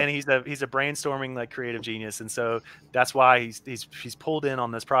man, he's a brainstorming, like, creative genius, and so that's why he's pulled in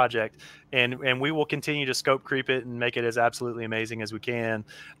on this project. And we will continue to scope creep it and make it as absolutely amazing as we can.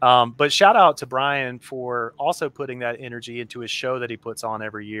 But shout out to Brian for also putting that energy into his show that he puts on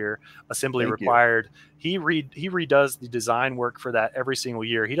every year, Assembly Required. He redoes the design work for that every single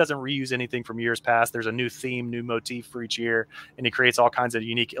year. He doesn't reuse anything from years past. There's a new theme, new motif for each year, and he creates all kinds of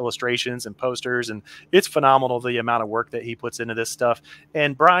unique illustrations and posters, and it's phenomenal the amount of work that he puts into this stuff.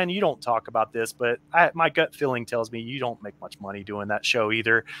 And Brian, you don't talk about this, but my gut feeling tells me you don't make much money doing that show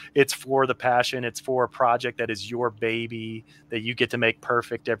either. It's for the passion. It's for a project that is your baby that you get to make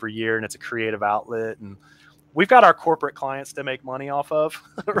perfect every year, and it's a creative outlet. And we've got our corporate clients to make money off of,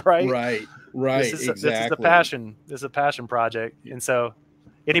 right? Right. This is a passion. This is a passion project. And so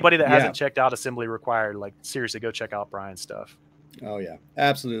anybody that hasn't checked out Assembly Required, like, seriously, go check out Brian's stuff. Oh yeah,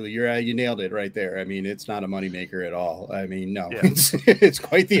 absolutely. You nailed it right there. I mean, it's not a moneymaker at all. I mean, no, it's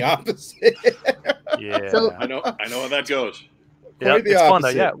quite the opposite. So, I know how that goes. Yeah, it's fun though.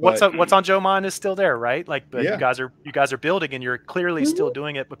 Yeah, what's on Joe Mind is still there, right? Like, but you guys are building, and you're clearly still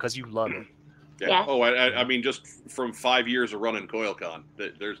doing it because you love it. Yeah. Yes. Oh, I mean, just from 5 years of running CoilCon,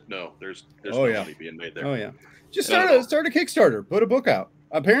 there's no money being made there. Oh yeah, just start a Kickstarter, put a book out.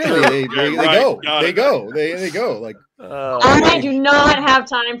 Apparently they go like. I do not have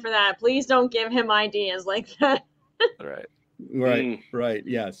time for that. Please don't give him ideas like that. Right.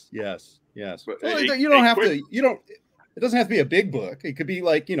 Yes. But, well, you don't have to. You don't. It doesn't have to be a big book. It could be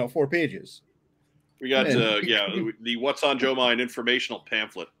like 4 pages. We got the What's on Joe Mind informational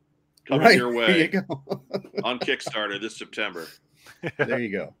pamphlet coming your way on Kickstarter this September. There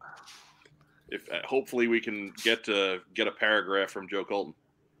you go. If hopefully we can get a paragraph from Joe Colton.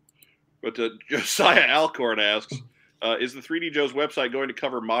 But Josiah Alcorn asks, is the 3D Joe's website going to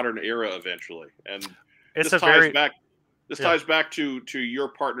cover modern era eventually? And this ties back to your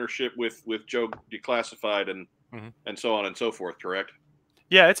partnership with Joe Declassified and so on and so forth, correct?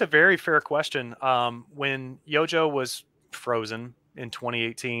 Yeah, it's a very fair question. When Yojo was frozen in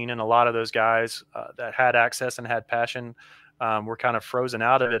 2018, and a lot of those guys that had access and had passion were kind of frozen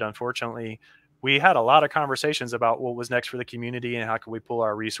out of it, unfortunately. We had a lot of conversations about what was next for the community and how could we pull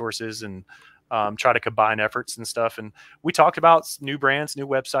our resources and try to combine efforts and stuff. And we talked about new brands, new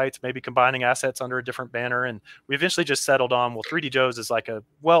websites, maybe combining assets under a different banner. And we eventually just settled on, well, 3D Joe's is like a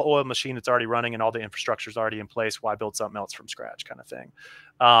well-oiled machine that's already running and all the infrastructure is already in place. Why build something else from scratch kind of thing?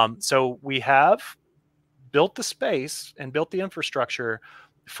 So we have built the space and built the infrastructure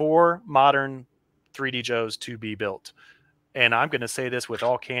for modern 3D Joe's to be built. And I'm going to say this with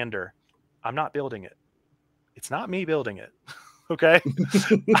all candor. I'm not building it. It's not me building it. Okay.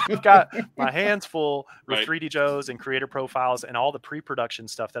 I've got my hands full with 3D Joe's and creator profiles and all the pre-production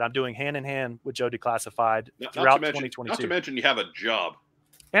stuff that I'm doing hand in hand with Joe Declassified throughout 2022. Not to mention you have a job.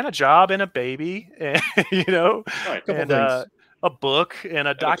 And a job and a baby, and, and a book and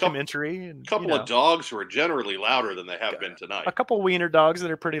a documentary. A couple of dogs who are generally louder than they have been tonight. A couple wiener dogs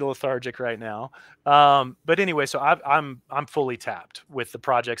that are pretty lethargic right now. But anyway, so I'm fully tapped with the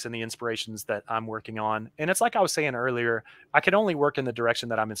projects and the inspirations that I'm working on. And it's like I was saying earlier, I can only work in the direction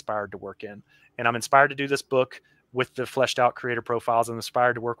that I'm inspired to work in. And I'm inspired to do this book with the fleshed out creator profiles. I'm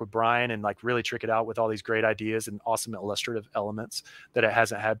inspired to work with Brian and like really trick it out with all these great ideas and awesome illustrative elements that it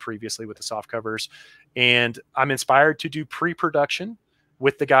hasn't had previously with the soft covers. And I'm inspired to do pre-production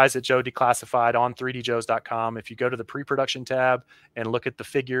with the guys at Joe Declassified on 3djoes.com. If you go to the pre-production tab and look at the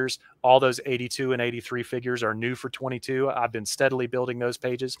figures, all those 82 and 83 figures are new for 22. I've been steadily building those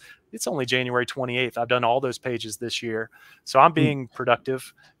pages. It's only January 28th. I've done all those pages this year. So I'm being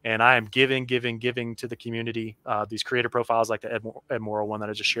productive and I am giving to the community these creator profiles like the Ed Morrill one that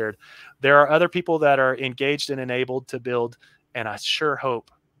I just shared. There are other people that are engaged and enabled to build, and I sure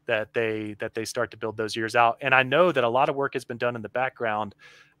hope that they start to build those years out. And I know that a lot of work has been done in the background,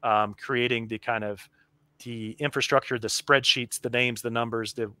 creating the kind of the infrastructure, the spreadsheets, the names, the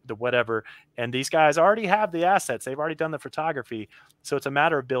numbers, the whatever. And these guys already have the assets. They've already done the photography. So it's a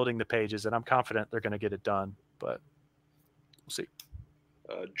matter of building the pages, and I'm confident they're going to get it done, but we'll see.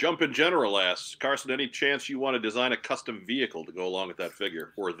 Jump in General asks, Carson, any chance you want to design a custom vehicle to go along with that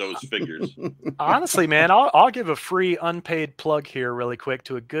figure or those figures? Honestly, man, I'll give a free unpaid plug here really quick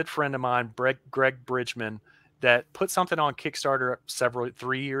to a good friend of mine, Greg Bridgman, that put something on Kickstarter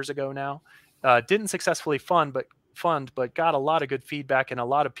 3 years ago now. Didn't successfully fund, but got a lot of good feedback and a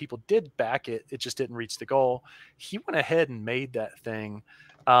lot of people did back it. It just didn't reach the goal. He went ahead and made that thing.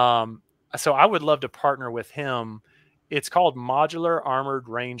 So I would love to partner with him. It's called Modular Armored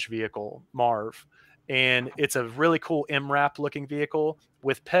Range Vehicle, MARV. And it's a really cool MRAP looking vehicle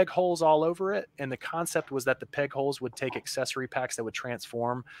with peg holes all over it. And the concept was that the peg holes would take accessory packs that would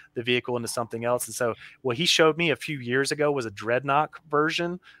transform the vehicle into something else. And so what he showed me a few years ago was a Dreadnought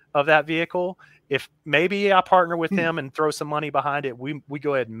version of that vehicle. If maybe I partner with him and throw some money behind it, we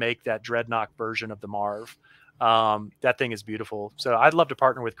go ahead and make that Dreadnought version of the MARV. That thing is beautiful. So I'd love to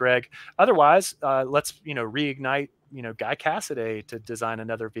partner with Greg. Otherwise, let's, reignite, Guy Cassidy to design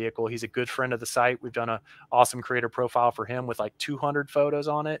another vehicle. He's a good friend of the site. We've done an awesome creator profile for him with like 200 photos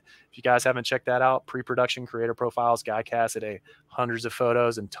on it. If you guys haven't checked that out, pre-production creator profiles, Guy Cassidy, hundreds of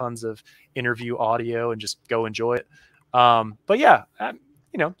photos and tons of interview audio, and just go enjoy it. But yeah,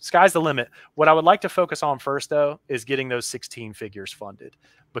 sky's the limit. What I would like to focus on first, though, is getting those 16 figures funded,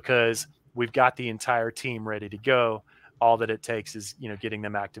 because we've got the entire team ready to go. All that it takes is, getting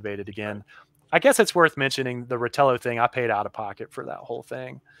them activated again. I guess it's worth mentioning the Rotello thing. I paid out of pocket for that whole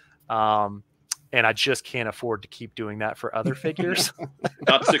thing. And I just can't afford to keep doing that for other figures.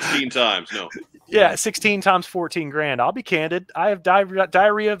 Not 16 times, no. Yeah, 16 times 14 grand. I'll be candid. I have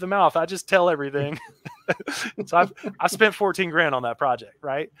diarrhea of the mouth. I just tell everything. So I've spent 14 grand on that project,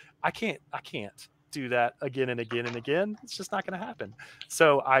 right? I can't. do that again and again and again. It's just not going to happen.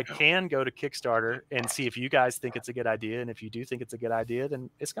 So I can go to Kickstarter and see if you guys think it's a good idea. And if you do think it's a good idea, then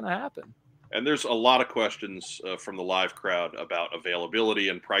it's going to happen. And there's a lot of questions from the live crowd about availability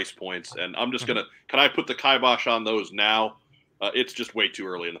and price points. And I'm just going to, can I put the kibosh on those now? It's just way too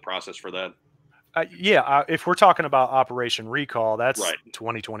early in the process for that. If we're talking about Operation Recall, that's right.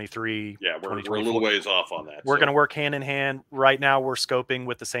 2023. Yeah, we're a little ways off on that. We're going to work hand in hand. Right now, we're scoping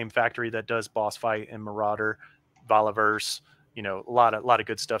with the same factory that does Boss Fight and Marauder, Volaverse. You know, a lot of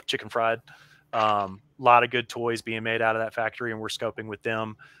good stuff. Chicken Fried, a lot of good toys being made out of that factory, and we're scoping with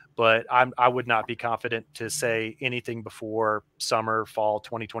them. But I would not be confident to say anything before summer, fall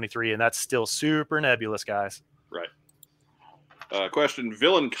 2023, and that's still super nebulous, guys. Right. Question: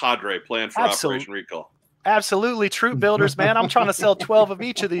 Villain Cadre plan for Operation Recall? Absolutely, troop builders, man. I'm trying to sell 12 of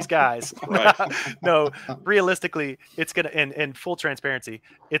each of these guys. Right. No, realistically, it's gonna, in full transparency,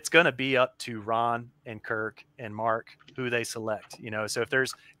 it's gonna be up to Ron and Kirk and Mark who they select. You know, so if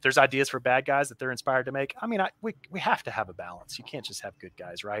there's ideas for bad guys that they're inspired to make, I mean, we have to have a balance. You can't just have good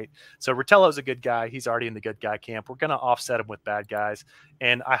guys, right? So Rottello's a good guy. He's already in the good guy camp. We're gonna offset him with bad guys,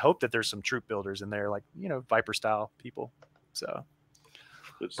 and I hope that there's some troop builders in there, like, you know, Viper style people. So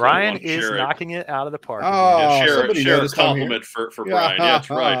Brian is knocking it out of the park. Oh, share a compliment for Brian. Yeah, that's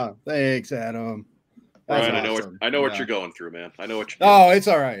right. Thanks, Adam. Brian, awesome. I know what you're going through, man. I know what you're doing. Oh, it's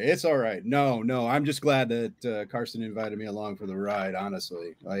all right. It's all right. No, I'm just glad that Carson invited me along for the ride,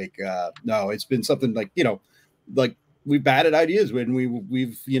 honestly. Like, no, it's been something like, you know, like we've batted ideas when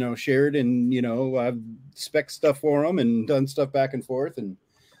we've, you know, shared and, you know, I've spec stuff for them and done stuff back and forth. And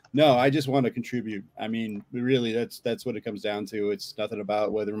no, I just want to contribute. I mean, really, that's what it comes down to. It's nothing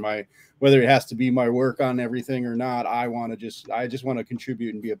about whether it has to be my work on everything or not. I just want to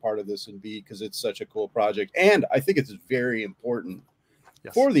contribute and be a part of this because it's such a cool project. And I think it's very important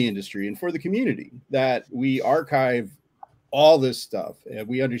for the industry and for the community that we archive all this stuff and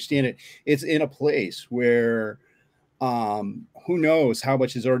we understand it. It's in a place where who knows how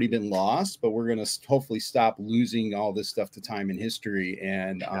much has already been lost, but we're going to hopefully stop losing all this stuff to time and history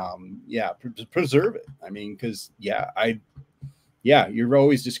and preserve it. I mean, because you're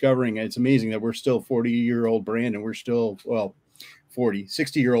always discovering. It's amazing that we're still 40-year-old brand and we're still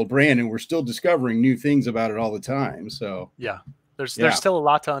 60-year-old brand and we're still discovering new things about it all the time. So there's still a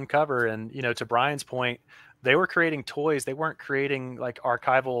lot to uncover. And, you know, to Brian's point, they were creating toys. They weren't creating like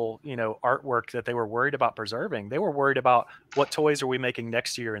archival, you know, artwork that they were worried about preserving. They were worried about what toys are we making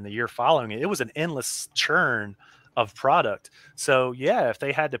next year and the year following it. It was an endless churn of product. So yeah, if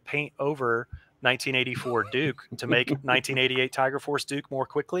they had to paint over 1984 Duke to make 1988 Tiger Force Duke more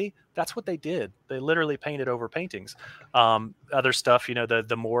quickly, that's what they did. They literally painted over paintings. Other stuff, you know,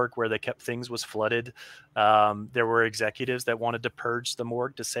 the morgue where they kept things was flooded. There were executives that wanted to purge the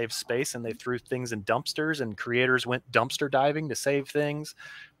morgue to save space, and they threw things in dumpsters, and creators went dumpster diving to save things.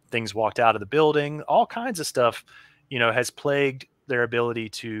 Things walked out of the building. All kinds of stuff, you know, has plagued their ability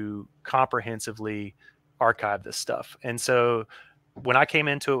to comprehensively archive this stuff. And so when I came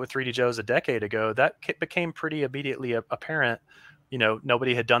into it with 3D Joe's a decade ago, that became pretty immediately apparent. You know,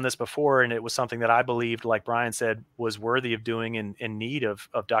 nobody had done this before, and it was something that I believed, like Brian said, was worthy of doing and in need of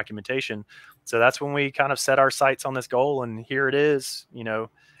documentation. So that's when we kind of set our sights on this goal, and here it is, you know,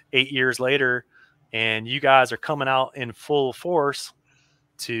 8 years later, and you guys are coming out in full force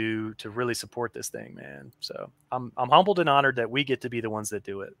to really support this thing, man. So I'm humbled and honored that we get to be the ones that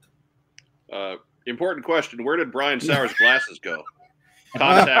do it. Important question: where did Brian Sauer's glasses go?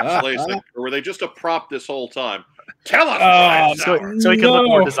 Contacts, LASIK, or were they just a prop this whole time? Tell us, Brian Sauer. So he could look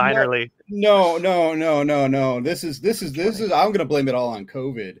more designerly. No. This is. I'm going to blame it all on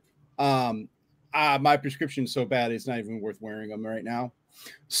COVID. My prescription's so bad it's not even worth wearing them right now.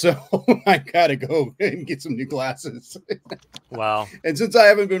 So I gotta go and get some new glasses. Wow. And since I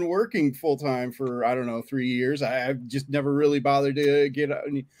haven't been working full time for, I don't know, 3 years, I've just never really bothered to get,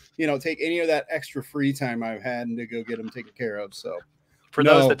 you know, take any of that extra free time I've had and to go get them taken care of. So for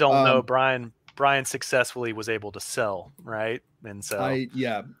those that don't know, Brian successfully was able to sell, right? And so I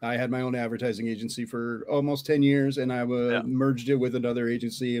had my own advertising agency for almost 10 years, and I merged it with another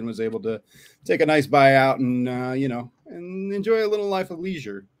agency and was able to take a nice buyout and you know, and enjoy a little life of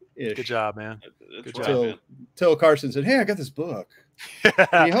leisure. Good job, man. Good job. Till Carson said, "Hey, I got this book.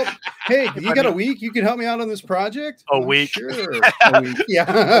 Can you help? Hey, you got a week? You can help me out on this project." A week, sure. A week,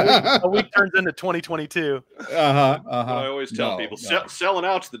 yeah. A week turns into 2022. I always tell people, selling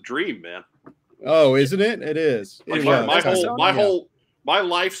out's the dream, man. Oh, isn't it? It is. Like my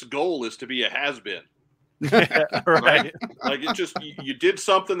life's goal is to be a has-been. Right. Like it just you did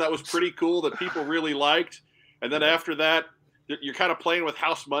something that was pretty cool that people really liked, and then after that, you're kind of playing with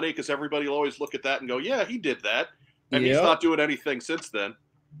house money because everybody will always look at that and go, yeah, he did that. And he's not doing anything since then.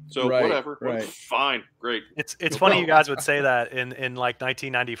 So whatever. Right. Fine. Great. It's funny you guys would say that in like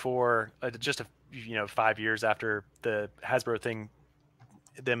 1994, just 5 years after the Hasbro thing,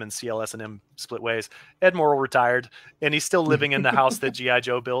 them and CLS&M split ways. Ed Morrill retired, and he's still living in the house that G.I.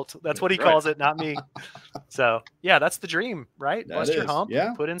 Joe built. That's what he calls it, not me. So yeah, that's the dream, right? Bust your hump,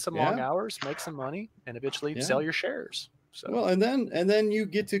 put in some long hours, make some money, and eventually sell your shares. So. Well, and then you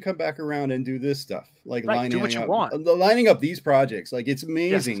get to come back around and do this stuff, like lining up these projects. Like, it's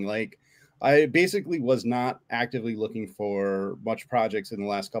amazing. Yes. Like, I basically was not actively looking for much projects in the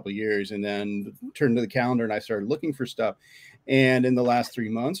last couple of years, and then turned to the calendar and I started looking for stuff. And in the last 3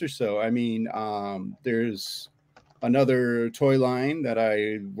 months or so, I mean, there's another toy line that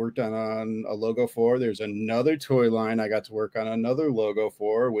I worked on a logo for. There's another toy line I got to work on another logo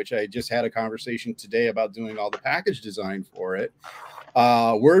for, which I just had a conversation today about doing all the package design for it.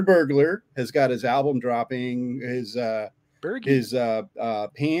 Word Burglar has got his album dropping, his Bandcamp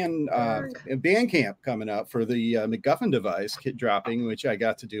coming up for the MacGuffin device kit dropping, which I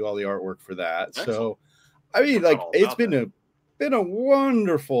got to do all the artwork for that. Excellent. So, I mean, like, it's been a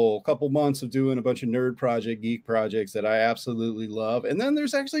wonderful couple months of doing a bunch of geek projects that I absolutely love. And then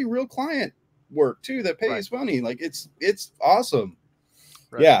there's actually real client work too that pays money. Like, it's awesome.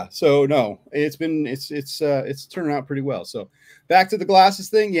 Right. Yeah. So no, it's turning out pretty well. So back to the glasses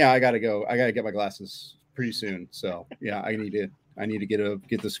thing. Yeah, I gotta go. I gotta get my glasses pretty soon. So yeah, I need to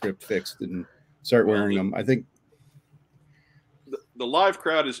get the script fixed and start wearing them. I think the live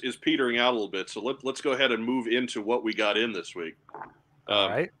crowd is petering out a little bit, so let's go ahead and move into what we got in this week. All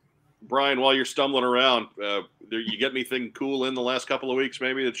right, Brian, while you're stumbling around, you get anything cool in the last couple of weeks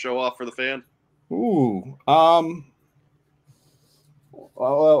maybe to show off for the fan? Ooh,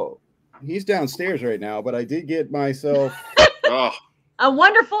 well, he's downstairs right now, but I did get myself a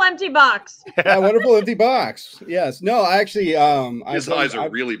wonderful empty box. A wonderful empty box. Yes. No, actually, his eyes are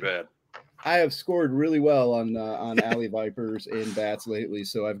really bad. I have scored really well on Alley Vipers and bats lately,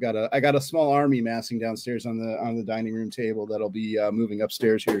 so I got a small army massing downstairs on the dining room table that'll be moving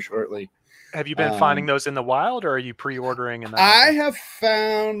upstairs here shortly. Have you been finding those in the wild, or are you pre-ordering? I have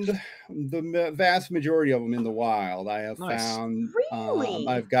found the vast majority of them in the wild. I have found. Really?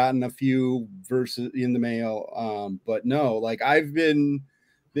 I've gotten a few verses in the mail, but no, like, I've been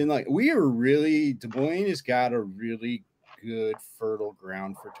like, Des Moines has got a really good fertile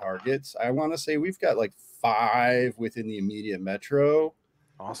ground for targets. I want to say we've got like 5 within the immediate metro.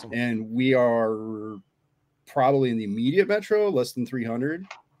 Awesome. And we are probably in the immediate metro less than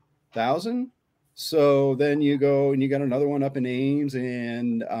 300,000. So then you go and you got another one up in Ames,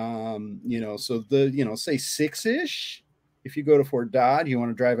 and so say 6-ish. If you go to Fort Dodd, you want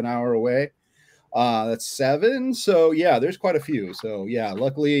to drive an hour away. That's 7. So yeah, there's quite a few. So yeah,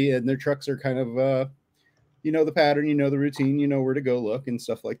 luckily, and their trucks are kind of the pattern, the routine, where to go look and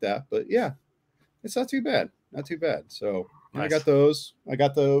stuff like that. But yeah, it's not too bad. So nice. I got those. I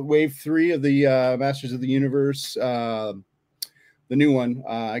got the wave 3 of the Masters of the Universe, the new one.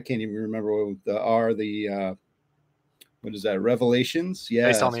 I can't even remember what what is that? Revelations. Yeah.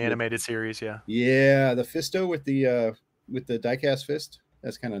 Based on the animated series. Yeah. Yeah. The Fisto with the diecast fist.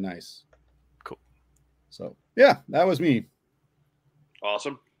 That's kind of nice. Cool. So yeah, that was me.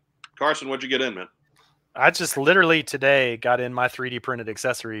 Awesome. Carson, what'd you get in, man? I just literally today got in my 3D printed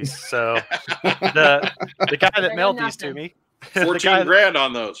accessories. So the guy that mailed these to me, 14 grand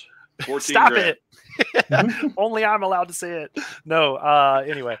on those. 14 Stop grand. it. Only I'm allowed to say it. No.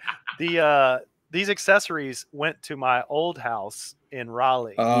 Anyway, these accessories went to my old house in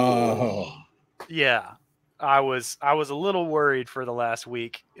Raleigh. Oh, yeah. I was a little worried for the last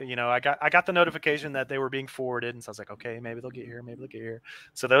week. I got the notification that they were being forwarded, and so I was like, okay, maybe they'll get here.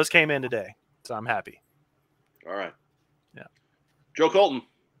 So those came in today. So I'm happy. All right. Yeah. Joe Colton.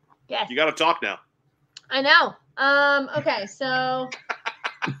 Yes. You got to talk now. I know. Okay, so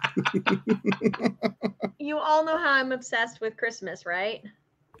you all know how I'm obsessed with Christmas, right?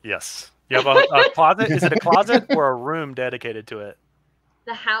 Yes. You have a closet? Is it a closet or a room dedicated to it?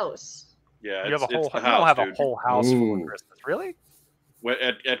 The house. Yeah, you have a whole. You don't have dude. A whole house full of Christmas, really?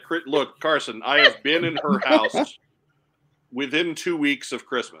 Look, Carson, I have been in her house within 2 weeks of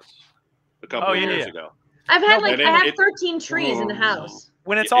Christmas a couple of years ago. I've had I have 13 trees in the house.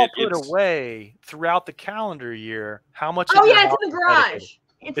 When it's all put away throughout the calendar year, how much? Oh yeah, it's in the garage.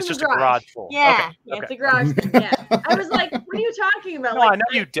 It's just a garage full. Yeah, okay. Yeah, it's a garage. Yeah, I was like, "What are you talking about?" No, I know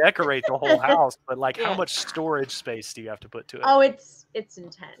you decorate the whole house, but how much storage space do you have to put to it? Oh, it's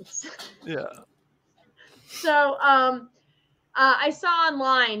intense. Yeah. So, I saw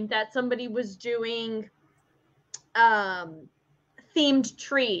online that somebody was doing themed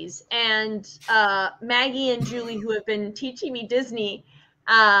trees, and Maggie and Julie, who have been teaching me Disney,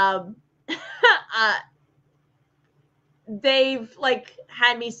 they've like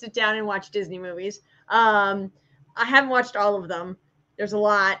had me sit down and watch Disney movies. I haven't watched all of them. There's a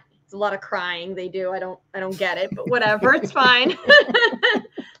lot. It's a lot of crying they do. I don't get it, but whatever. It's fine.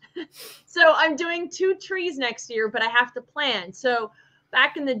 So I'm doing 2 trees next year, but I have to plan. So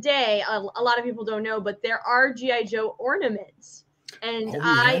back in the day, a lot of people don't know, but there are G.I. Joe ornaments, and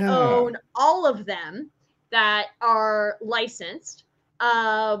I own all of them that are licensed.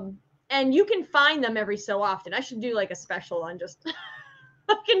 And you can find them every so often. I should do like a special on just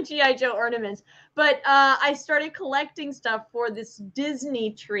fucking G.I. Joe ornaments. But I started collecting stuff for this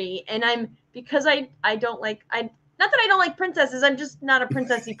Disney tree, and because I don't like, not that I don't like princesses, I'm just not a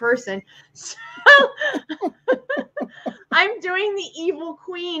princessy person. So I'm doing the Evil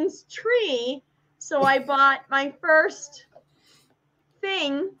Queen's tree. So I bought my first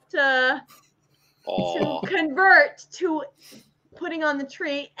thing to convert to putting on the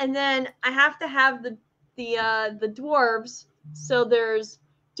tree, and then I have to have the dwarves. So there's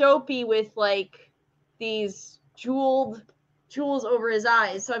Dopey with like these jewels over his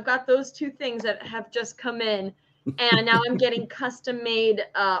eyes. So I've got those 2 things that have just come in, and now I'm getting custom made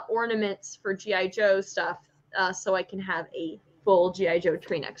ornaments for G.I. Joe stuff, so I can have a full G.I. Joe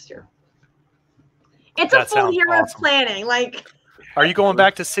tree next year. It's a full year of planning. Like, are you going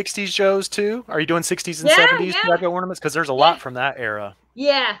back to 60s Joes too? Are you doing 60s and 70s G.I. Joe ornaments? Because there's a lot from that era.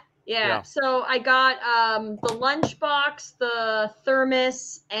 Yeah. So I got the lunchbox, the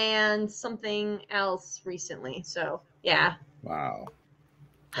thermos, and something else recently. So yeah. Wow.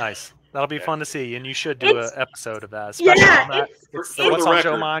 Nice. That'll be fun to see, and you should do an episode of that. Especially on that. It's the What's on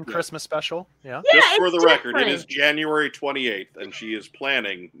Joe Mind Christmas special. Yeah. Just for the record, it is January 28th, and she is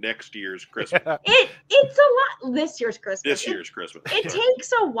planning next year's Christmas. It's a lot. This year's Christmas. It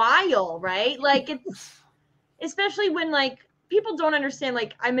takes a while, right? Like, it's especially when like people don't understand.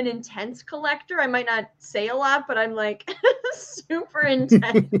 Like, I'm an intense collector. I might not say a lot, but I'm like super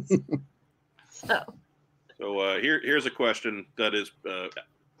intense. So here's a question that is.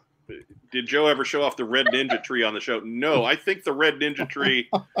 Did Joe ever show off the Red Ninja tree on the show? No, I think the Red Ninja tree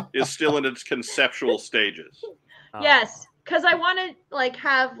is still in its conceptual stages. Yes, because I want to like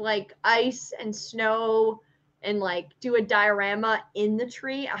have like ice and snow and like do a diorama in the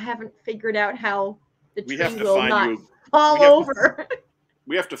tree. I haven't figured out how the tree will not fall over.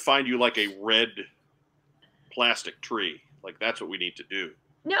 We have to find you like a red plastic tree. Like that's what we need to do.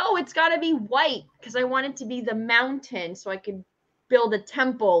 No, it's got to be white because I want it to be the mountain so I could build a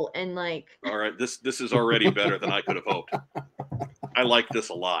temple and like. All right, this is already better than I could have hoped. I like this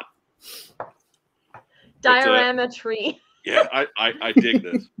a lot. Diorama tree. Yeah, I dig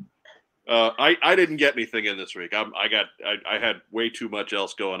this. I didn't get anything in this week. I had way too much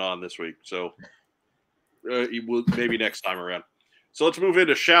else going on this week, so maybe next time around. So let's move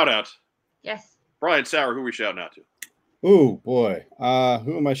into shout outs. Yes. Brian Sauer, who are we shouting out to? Oh boy,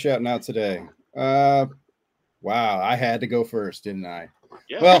 who am I shouting out today? Wow, I had to go first, didn't I?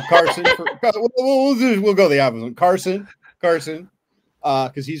 Yeah. Well, Carson. We'll go the opposite. Carson,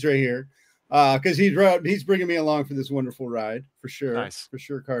 because he's right here. Because he's bringing me along for this wonderful ride for sure. Nice, for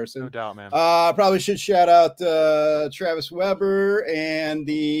sure, Carson. No doubt, man. Probably should shout out Travis Weber and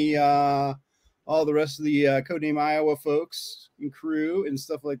all the rest of the Codename Iowa folks and crew and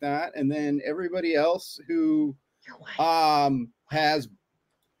stuff like that, and then everybody else who has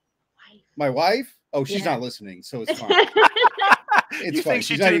my wife. Oh, she's not listening, so it's fine. It's fine.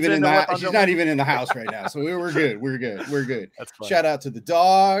 She's not even in the She's not even in the house right now, so we're good. We're good. That's fine. Shout out to the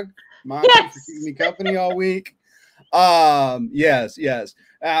dog, Monty, for keeping me company all week. Yes.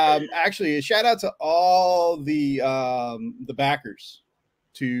 Actually, a shout out to all the backers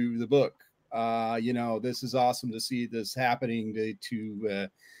to the book. This is awesome to see this happening. To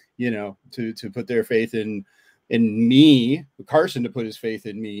put their faith in me, Carson, to put his faith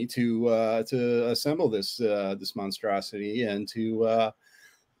in me to assemble this monstrosity and to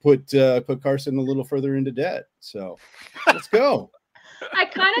put Carson a little further into debt. So let's go. I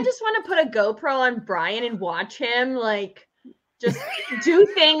kind of just want to put a GoPro on Brian and watch him like just do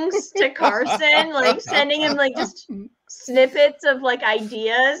things to Carson, like sending him like just snippets of like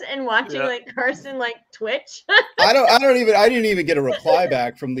ideas and watching like Carson like twitch. I didn't even get a reply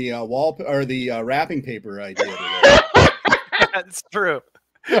back from the wall or the wrapping paper idea. That's true.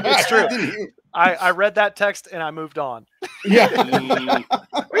 It's true. I read that text and I moved on. Yeah.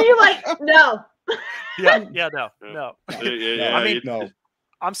 Were you like, no? No. I mean, no.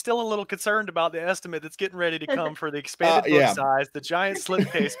 I'm still a little concerned about the estimate that's getting ready to come for the expanded book size, the giant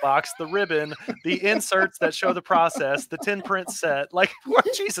slipcase box, the ribbon, the inserts that show the process, the 10 print set. Like,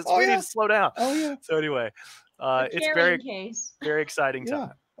 Jesus, we need to slow down. So anyway, it's very exciting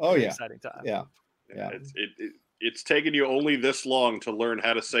time. Exciting time. It's taken you only this long to learn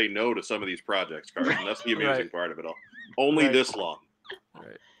how to say no to some of these projects, Carson. That's the amazing part of it all. Only this long.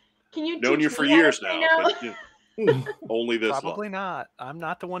 Right. Can you known you for years now? But, only this Probably long. not. I'm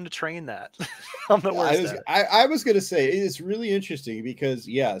not the one to train that. I'm the worst. I was going to say it's really interesting because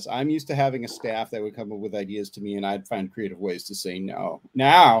yes, I'm used to having a staff that would come up with ideas to me, and I'd find creative ways to say no.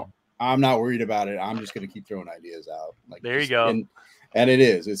 Now I'm not worried about it. I'm just going to keep throwing ideas out. Like there you go. And it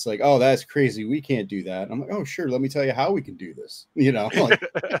is. It's like, oh, that's crazy. We can't do that. I'm like, oh, sure. Let me tell you how we can do this. You know, like,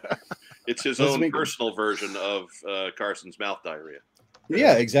 it's his own personal version of Carson's mouth diarrhea.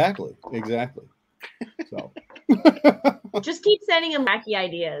 Yeah, exactly. So just keep sending him wacky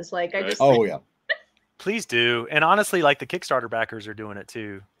ideas. Like I just please do. And honestly, like the Kickstarter backers are doing it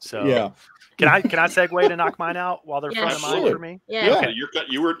too. So can I segue to knock mine out while they're front of mind for me? Yeah. Okay.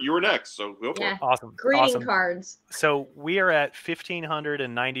 You were next. So go for it. Awesome. Greeting cards. So we are at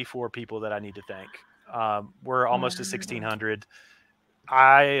 1,594 people that I need to thank. We're almost to 1,600.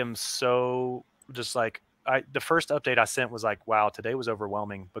 I am so just like the first update I sent was like, wow, today was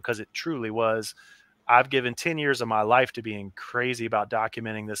overwhelming because it truly was. I've given 10 years of my life to being crazy about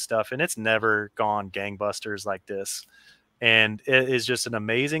documenting this stuff, and it's never gone gangbusters like this. And it is just an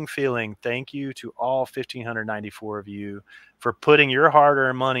amazing feeling. Thank you to all 1,594 of you for putting your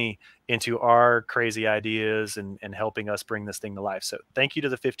hard-earned money into our crazy ideas and helping us bring this thing to life. So thank you to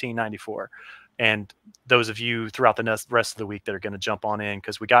the 1,594. And those of you throughout the rest of the week that are going to jump on in,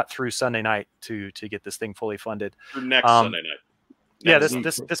 because we got through Sunday night to get this thing fully funded. Through next Sunday night.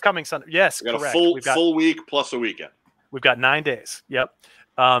 This coming Sunday. Yes, we got correct. A full week plus a weekend. We've got 9 days. Yep.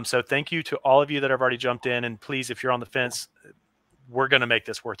 So thank you to all of you that have already jumped in. And please, if you're on the fence, we're going to make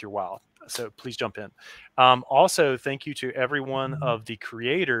this worth your while. So please jump in. Also, thank you to every one of the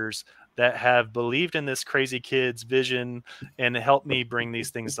creators that have believed in this crazy kid's vision and helped me bring these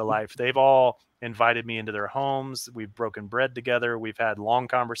things to life. They've all invited me into their homes. We've broken bread together. We've had long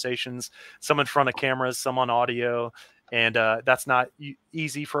conversations, some in front of cameras, some on audio. And that's not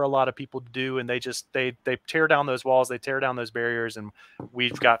easy for a lot of people to do. And they tear down those walls, they tear down those barriers. And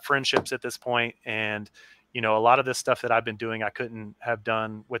we've got friendships at this point. And, you know, a lot of this stuff that I've been doing, I couldn't have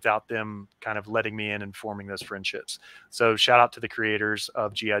done without them kind of letting me in and forming those friendships. So shout out to the creators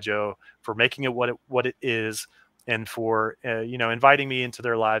of G.I. Joe for making it what it is, and for, inviting me into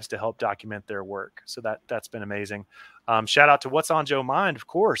their lives to help document their work. So that's been amazing. Shout out to What's on Joe Mind. Of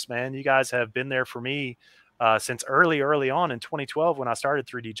course, man, you guys have been there for me. Since early on in 2012, when I started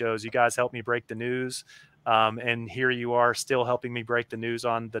 3D Joes, you guys helped me break the news. And here you are still helping me break the news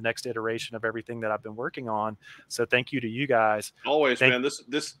on the next iteration of everything that I've been working on. So thank you to you guys. Always, man.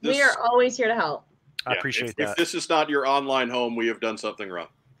 This we are always here to help. I appreciate that. If this is not your online home, we have done something wrong.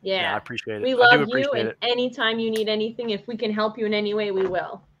 Yeah, I appreciate it. We love you, and anytime you need anything, if we can help you in any way, we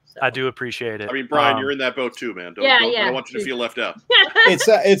will. So. I do appreciate it. I mean, Brian, you're in that boat too, man. I don't want you to feel left out.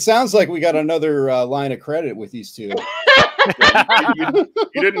 It sounds like we got another line of credit with these two.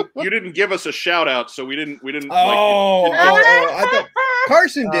 You didn't give us a shout out, so we didn't. I thought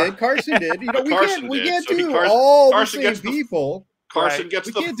Carson did. Carson did. You know, we can't do all the same people. Carson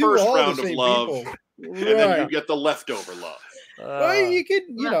gets the first round of love, and then you get the leftover love. Well, you can,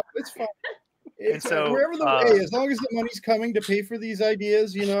 it's fine. It's wherever the way, as long as the money's coming to pay for these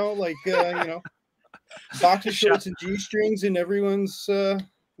ideas, boxer shorts and G-strings in everyone's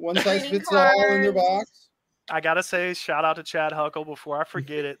one size fits all in their box. I gotta say, shout out to Chad Huckle before I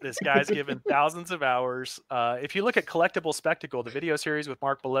forget it. This guy's given thousands of hours. If you look at Collectible Spectacle, the video series with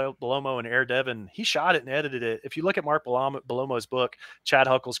Mark Belomo and Air Devon, he shot it and edited it. If you look at Mark Belomo's book, Chad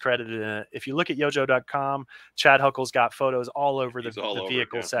Huckle's credited in it. If you look at Yojo.com, Chad Huckle's got photos all over the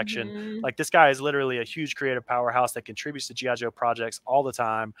vehicle section. Mm-hmm. Like, this guy is literally a huge creative powerhouse that contributes to G.I. Joe projects all the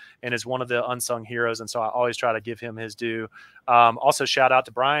time and is one of the unsung heroes. And so I always try to give him his due. Also, shout out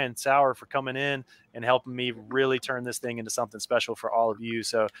to Brian Sauer for coming in and helping me really turn this thing into something special for all of you.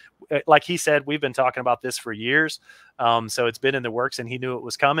 So like he said, we've been talking about this for years. So it's been in the works and he knew it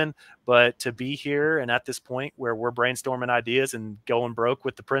was coming, but to be here and at this point where we're brainstorming ideas and going broke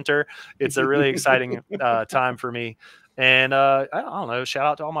with the printer, it's a really exciting time for me. And I don't know, shout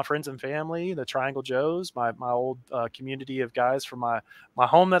out to all my friends and family, the Triangle Joes, my old community of guys from my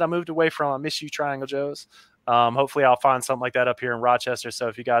home that I moved away from. I miss you, Triangle Joes. Hopefully I'll find something like that up here in Rochester. So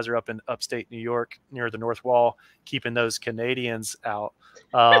if you guys are up in upstate New York near the North Wall, keeping those Canadians out,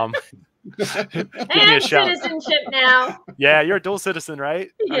 And citizenship now. Yeah, you're a dual citizen, right?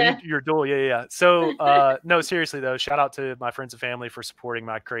 Yeah. You're dual. Yeah. So, no, seriously though, shout out to my friends and family for supporting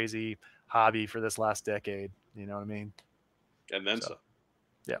my crazy hobby for this last decade. You know what I mean? And then so.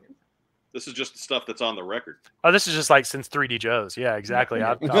 Yeah. This is just the stuff that's on the record. Oh, this is just like since 3D Joe's. Yeah, exactly.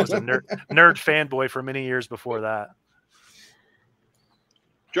 I was a nerd fanboy for many years before that.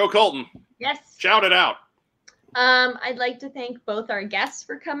 Joe Colton. Yes. Shout it out. I'd like to thank both our guests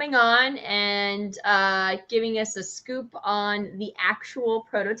for coming on and giving us a scoop on the actual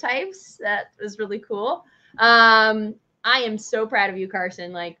prototypes. That was really cool. I am so proud of you,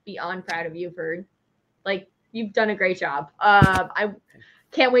 Carson. Like, beyond proud of you for, like, you've done a great job. I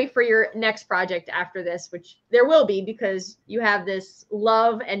can't wait for your next project after this, which there will be because you have this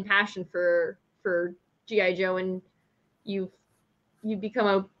love and passion for G.I. Joe, and you've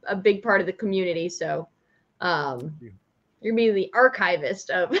become a big part of the community. So you're be the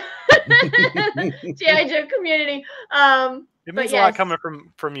archivist of G.I. Joe community. It means a lot coming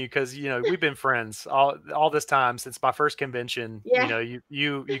from you because, you know, we've been friends all this time since my first convention. Yeah. You know,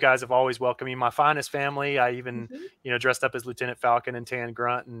 you guys have always welcomed me. My finest family. I even, you know, dressed up as Lieutenant Falcon and Tan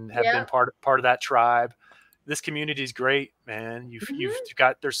Grunt and have been part of that tribe. This community is great, man. You've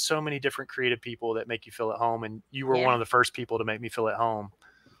got, there's so many different creative people that make you feel at home, and you were one of the first people to make me feel at home.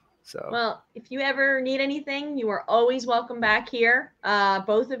 So, well, if you ever need anything, you are always welcome back here.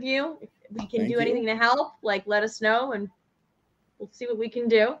 Both of you, if we can do anything to help, like, let us know and we'll see what we can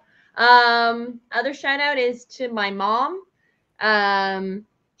do. Other shout out is to my mom.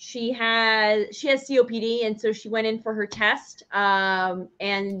 She has COPD, and so she went in for her test,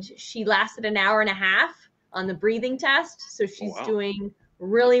 and she lasted an hour and a half on the breathing test. So she's doing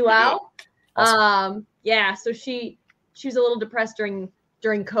really well. Awesome. Yeah. So she was a little depressed during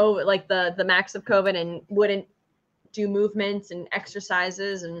COVID, like the max of COVID, and wouldn't do movements and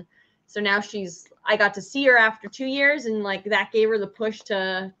exercises. And so now I got to see her after 2 years, and like that gave her the push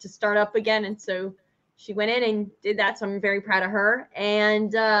to start up again. And so she went in and did that. So I'm very proud of her.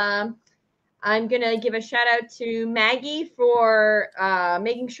 And I'm going to give a shout out to Maggie for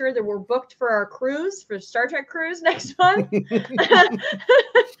making sure that we're booked for our cruise, for Star Trek cruise next month.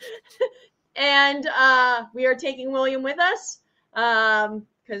 And we are taking William with us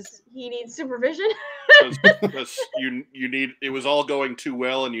because he needs supervision. Because you need, it was all going too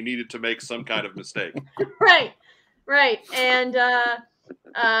well and you needed to make some kind of mistake. Right. And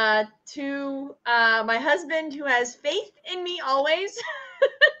to my husband, who has faith in me always.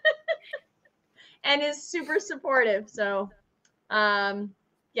 And is super supportive. So,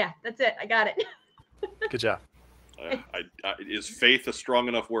 yeah, that's it. I got it. Good job. Is faith a strong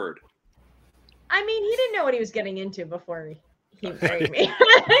enough word? I mean, he didn't know what he was getting into before he married me.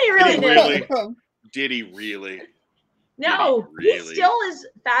 He really did. Did he really? No, he still is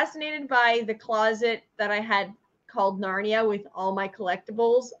fascinated by the closet that I had called Narnia with all my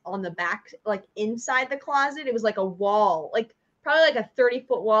collectibles on the back, like inside the closet. It was like a wall, like probably like a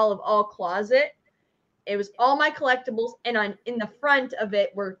 30-foot wall of all closet. It was all my collectibles, and in the front of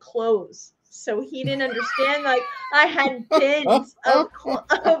it were clothes. So he didn't understand. Like, I had bins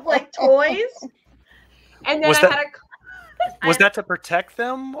of like toys, and then was that to protect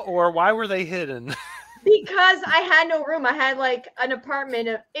them, or why were they hidden? Because I had no room. I had like an apartment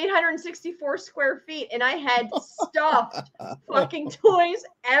of 864 square feet, and I had stuffed fucking toys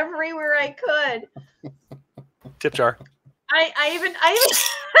everywhere I could. Tip jar. I even had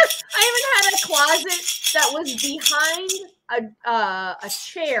a closet that was behind a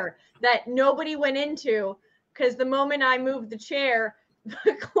chair that nobody went into, because the moment I moved the chair,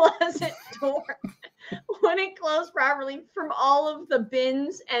 the closet door wouldn't close properly from all of the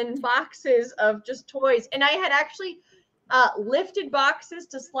bins and boxes of just toys. And I had actually lifted boxes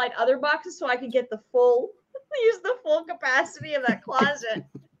to slide other boxes so I could get use the full capacity of that closet.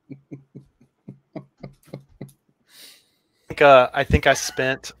 I think I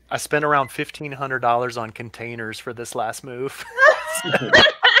spent around $1,500 on containers for this last move.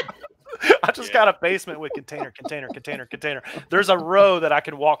 I just got a basement with container. There's a row that I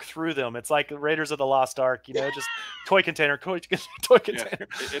can walk through them. It's like Raiders of the Lost Ark, you know, just toy container. Yeah,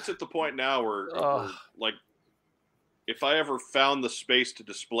 it's at the point now where like, if I ever found the space to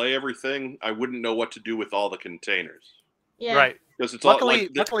display everything, I wouldn't know what to do with all the containers. Yeah. Right. Because it's luckily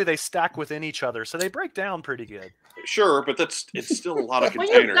they stack within each other, so they break down pretty good. Sure, but it's still a lot of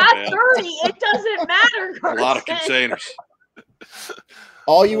containers. When you've got 30, it doesn't matter, Carson. A lot of containers.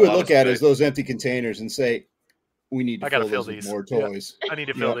 All you would look at is those empty containers and say, "We need to fill these with more toys." Yeah. I need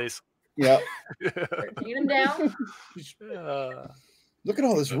to fill these. Yeah. Taking them down. Look at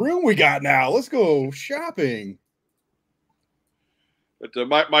all this room we got now. Let's go shopping.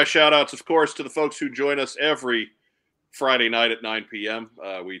 But my shout outs, of course, to the folks who join us every Friday night at 9 p.m.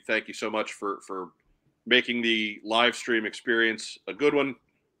 We thank you so much for making the live stream experience a good one.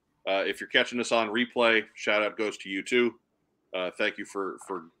 If you're catching us on replay, shout out goes to you too. Thank you for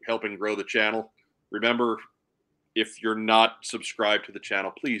helping grow the channel. Remember, if you're not subscribed to the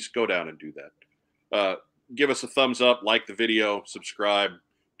channel, please go down and do that. Give us a thumbs up, like the video, subscribe,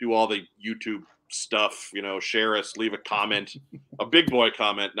 do all the YouTube stuff, share us, leave a comment, a big boy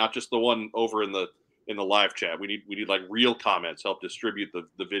comment, not just the one over in the live chat. We need like real comments, help distribute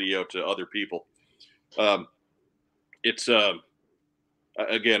the video to other people. It's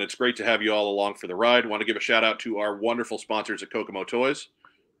again, it's great to have you all along for the ride. Want to give a shout out to our wonderful sponsors at Kokomo Toys.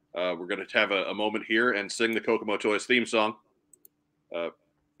 We're going to have a moment here and sing the Kokomo Toys theme song.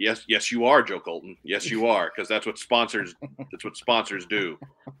 Yes, you are, Joe Colton. Yes, you are, because that's what sponsors do.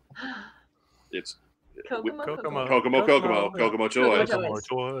 It's Kokomo Toys. Kokomo Toys.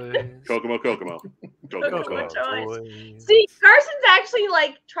 See, Carson's actually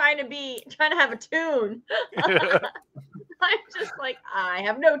like trying to have a tune. I'm just like, I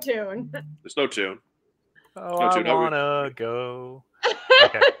have no tune. There's no tune. Oh, no tune. I wanna go.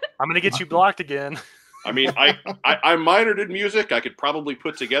 Okay, I'm gonna get you blocked again. I mean, I minored in music. I could probably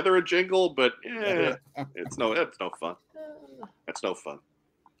put together a jingle, but it's no fun. That's no fun.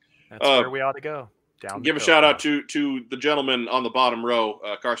 That's where we ought to go. Give a shout out to the gentleman on the bottom row,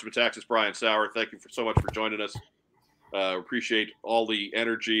 Carson Metaxas, Brian Sauer. Thank you so much for joining us. Appreciate all the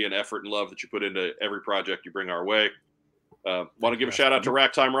energy and effort and love that you put into every project you bring our way. Want to give a shout out to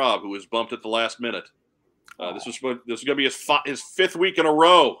Racktime Rob, who was bumped at the last minute. This is going to be his fifth week in a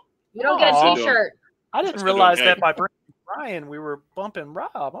row. You don't get a T-shirt. I didn't realize that by bringing Brian, we were bumping Rob.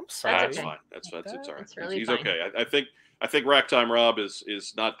 I'm sorry. That's fine. It's all right. Really He's fine. Okay. I think Racktime Rob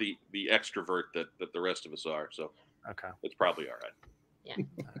is not the extrovert that the rest of us are. So okay, it's probably all right. Yeah,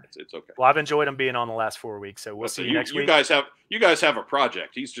 it's okay. Well, I've enjoyed him being on the last 4 weeks, so we'll see you next week. You guys have a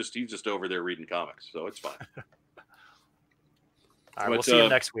project. He's just over there reading comics, so it's fine. All right, we'll see you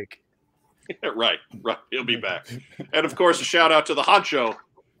next week. Right. He'll be back. And of course, a shout out to the honcho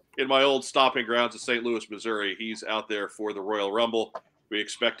in my old stomping grounds of St. Louis, Missouri. He's out there for the Royal Rumble. We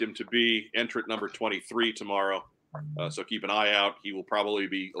expect him to be entrant number 23 tomorrow. So keep an eye out. He will probably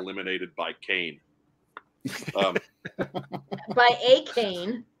be eliminated by Kane. By a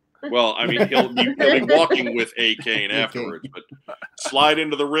Kane. Well, I mean, he'll be walking with a Kane afterwards. But slide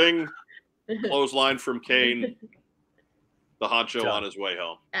into the ring, clothesline from Kane, the honcho on his way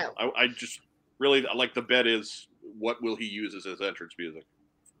home. Oh. I just really like the bet is what will he use as his entrance music?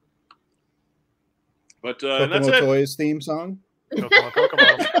 But and that's it. Toys theme song.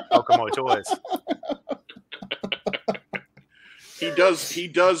 Kokomo Toys. He does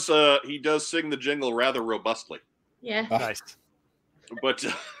sing the jingle rather robustly. Yeah. Nice. But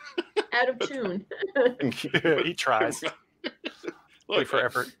out of tune. He tries. Look, for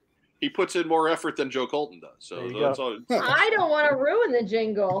effort. He puts in more effort than Joe Colton does. So that's all. I don't want to ruin the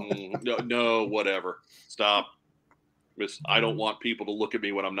jingle. No, whatever. Stop. I don't want people to look at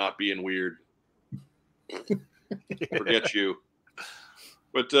me when I'm not being weird. Forget you.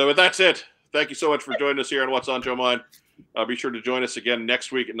 But that's it. Thank you so much for joining us here on What's on Joe Mind. Be sure to join us again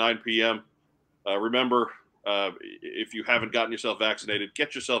next week at 9 p.m. Remember, if you haven't gotten yourself vaccinated,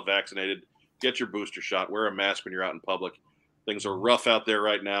 get yourself vaccinated. Get your booster shot. Wear a mask when you're out in public. Things are rough out there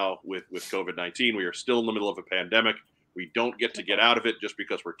right now with COVID-19. We are still in the middle of a pandemic. We don't get to get out of it just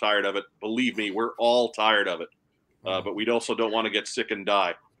because we're tired of it. Believe me, we're all tired of it. But we also don't want to get sick and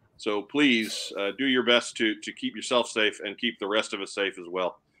die. So please do your best to keep yourself safe and keep the rest of us safe as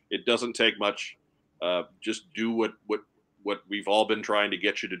well. It doesn't take much. Just do what we've all been trying to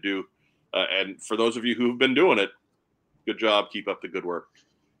get you to do. And for those of you who've been doing it, good job. Keep up the good work.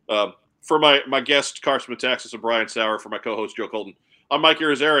 For my guests, Carson Metaxas and Brian Sauer, for my co-host, Joe Colton, I'm Mike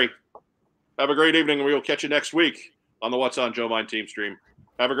Irizarry. Have a great evening, and we will catch you next week on the What's on Joe Mind team stream.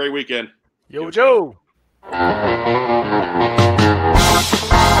 Have a great weekend. Yo, Joe. Joe.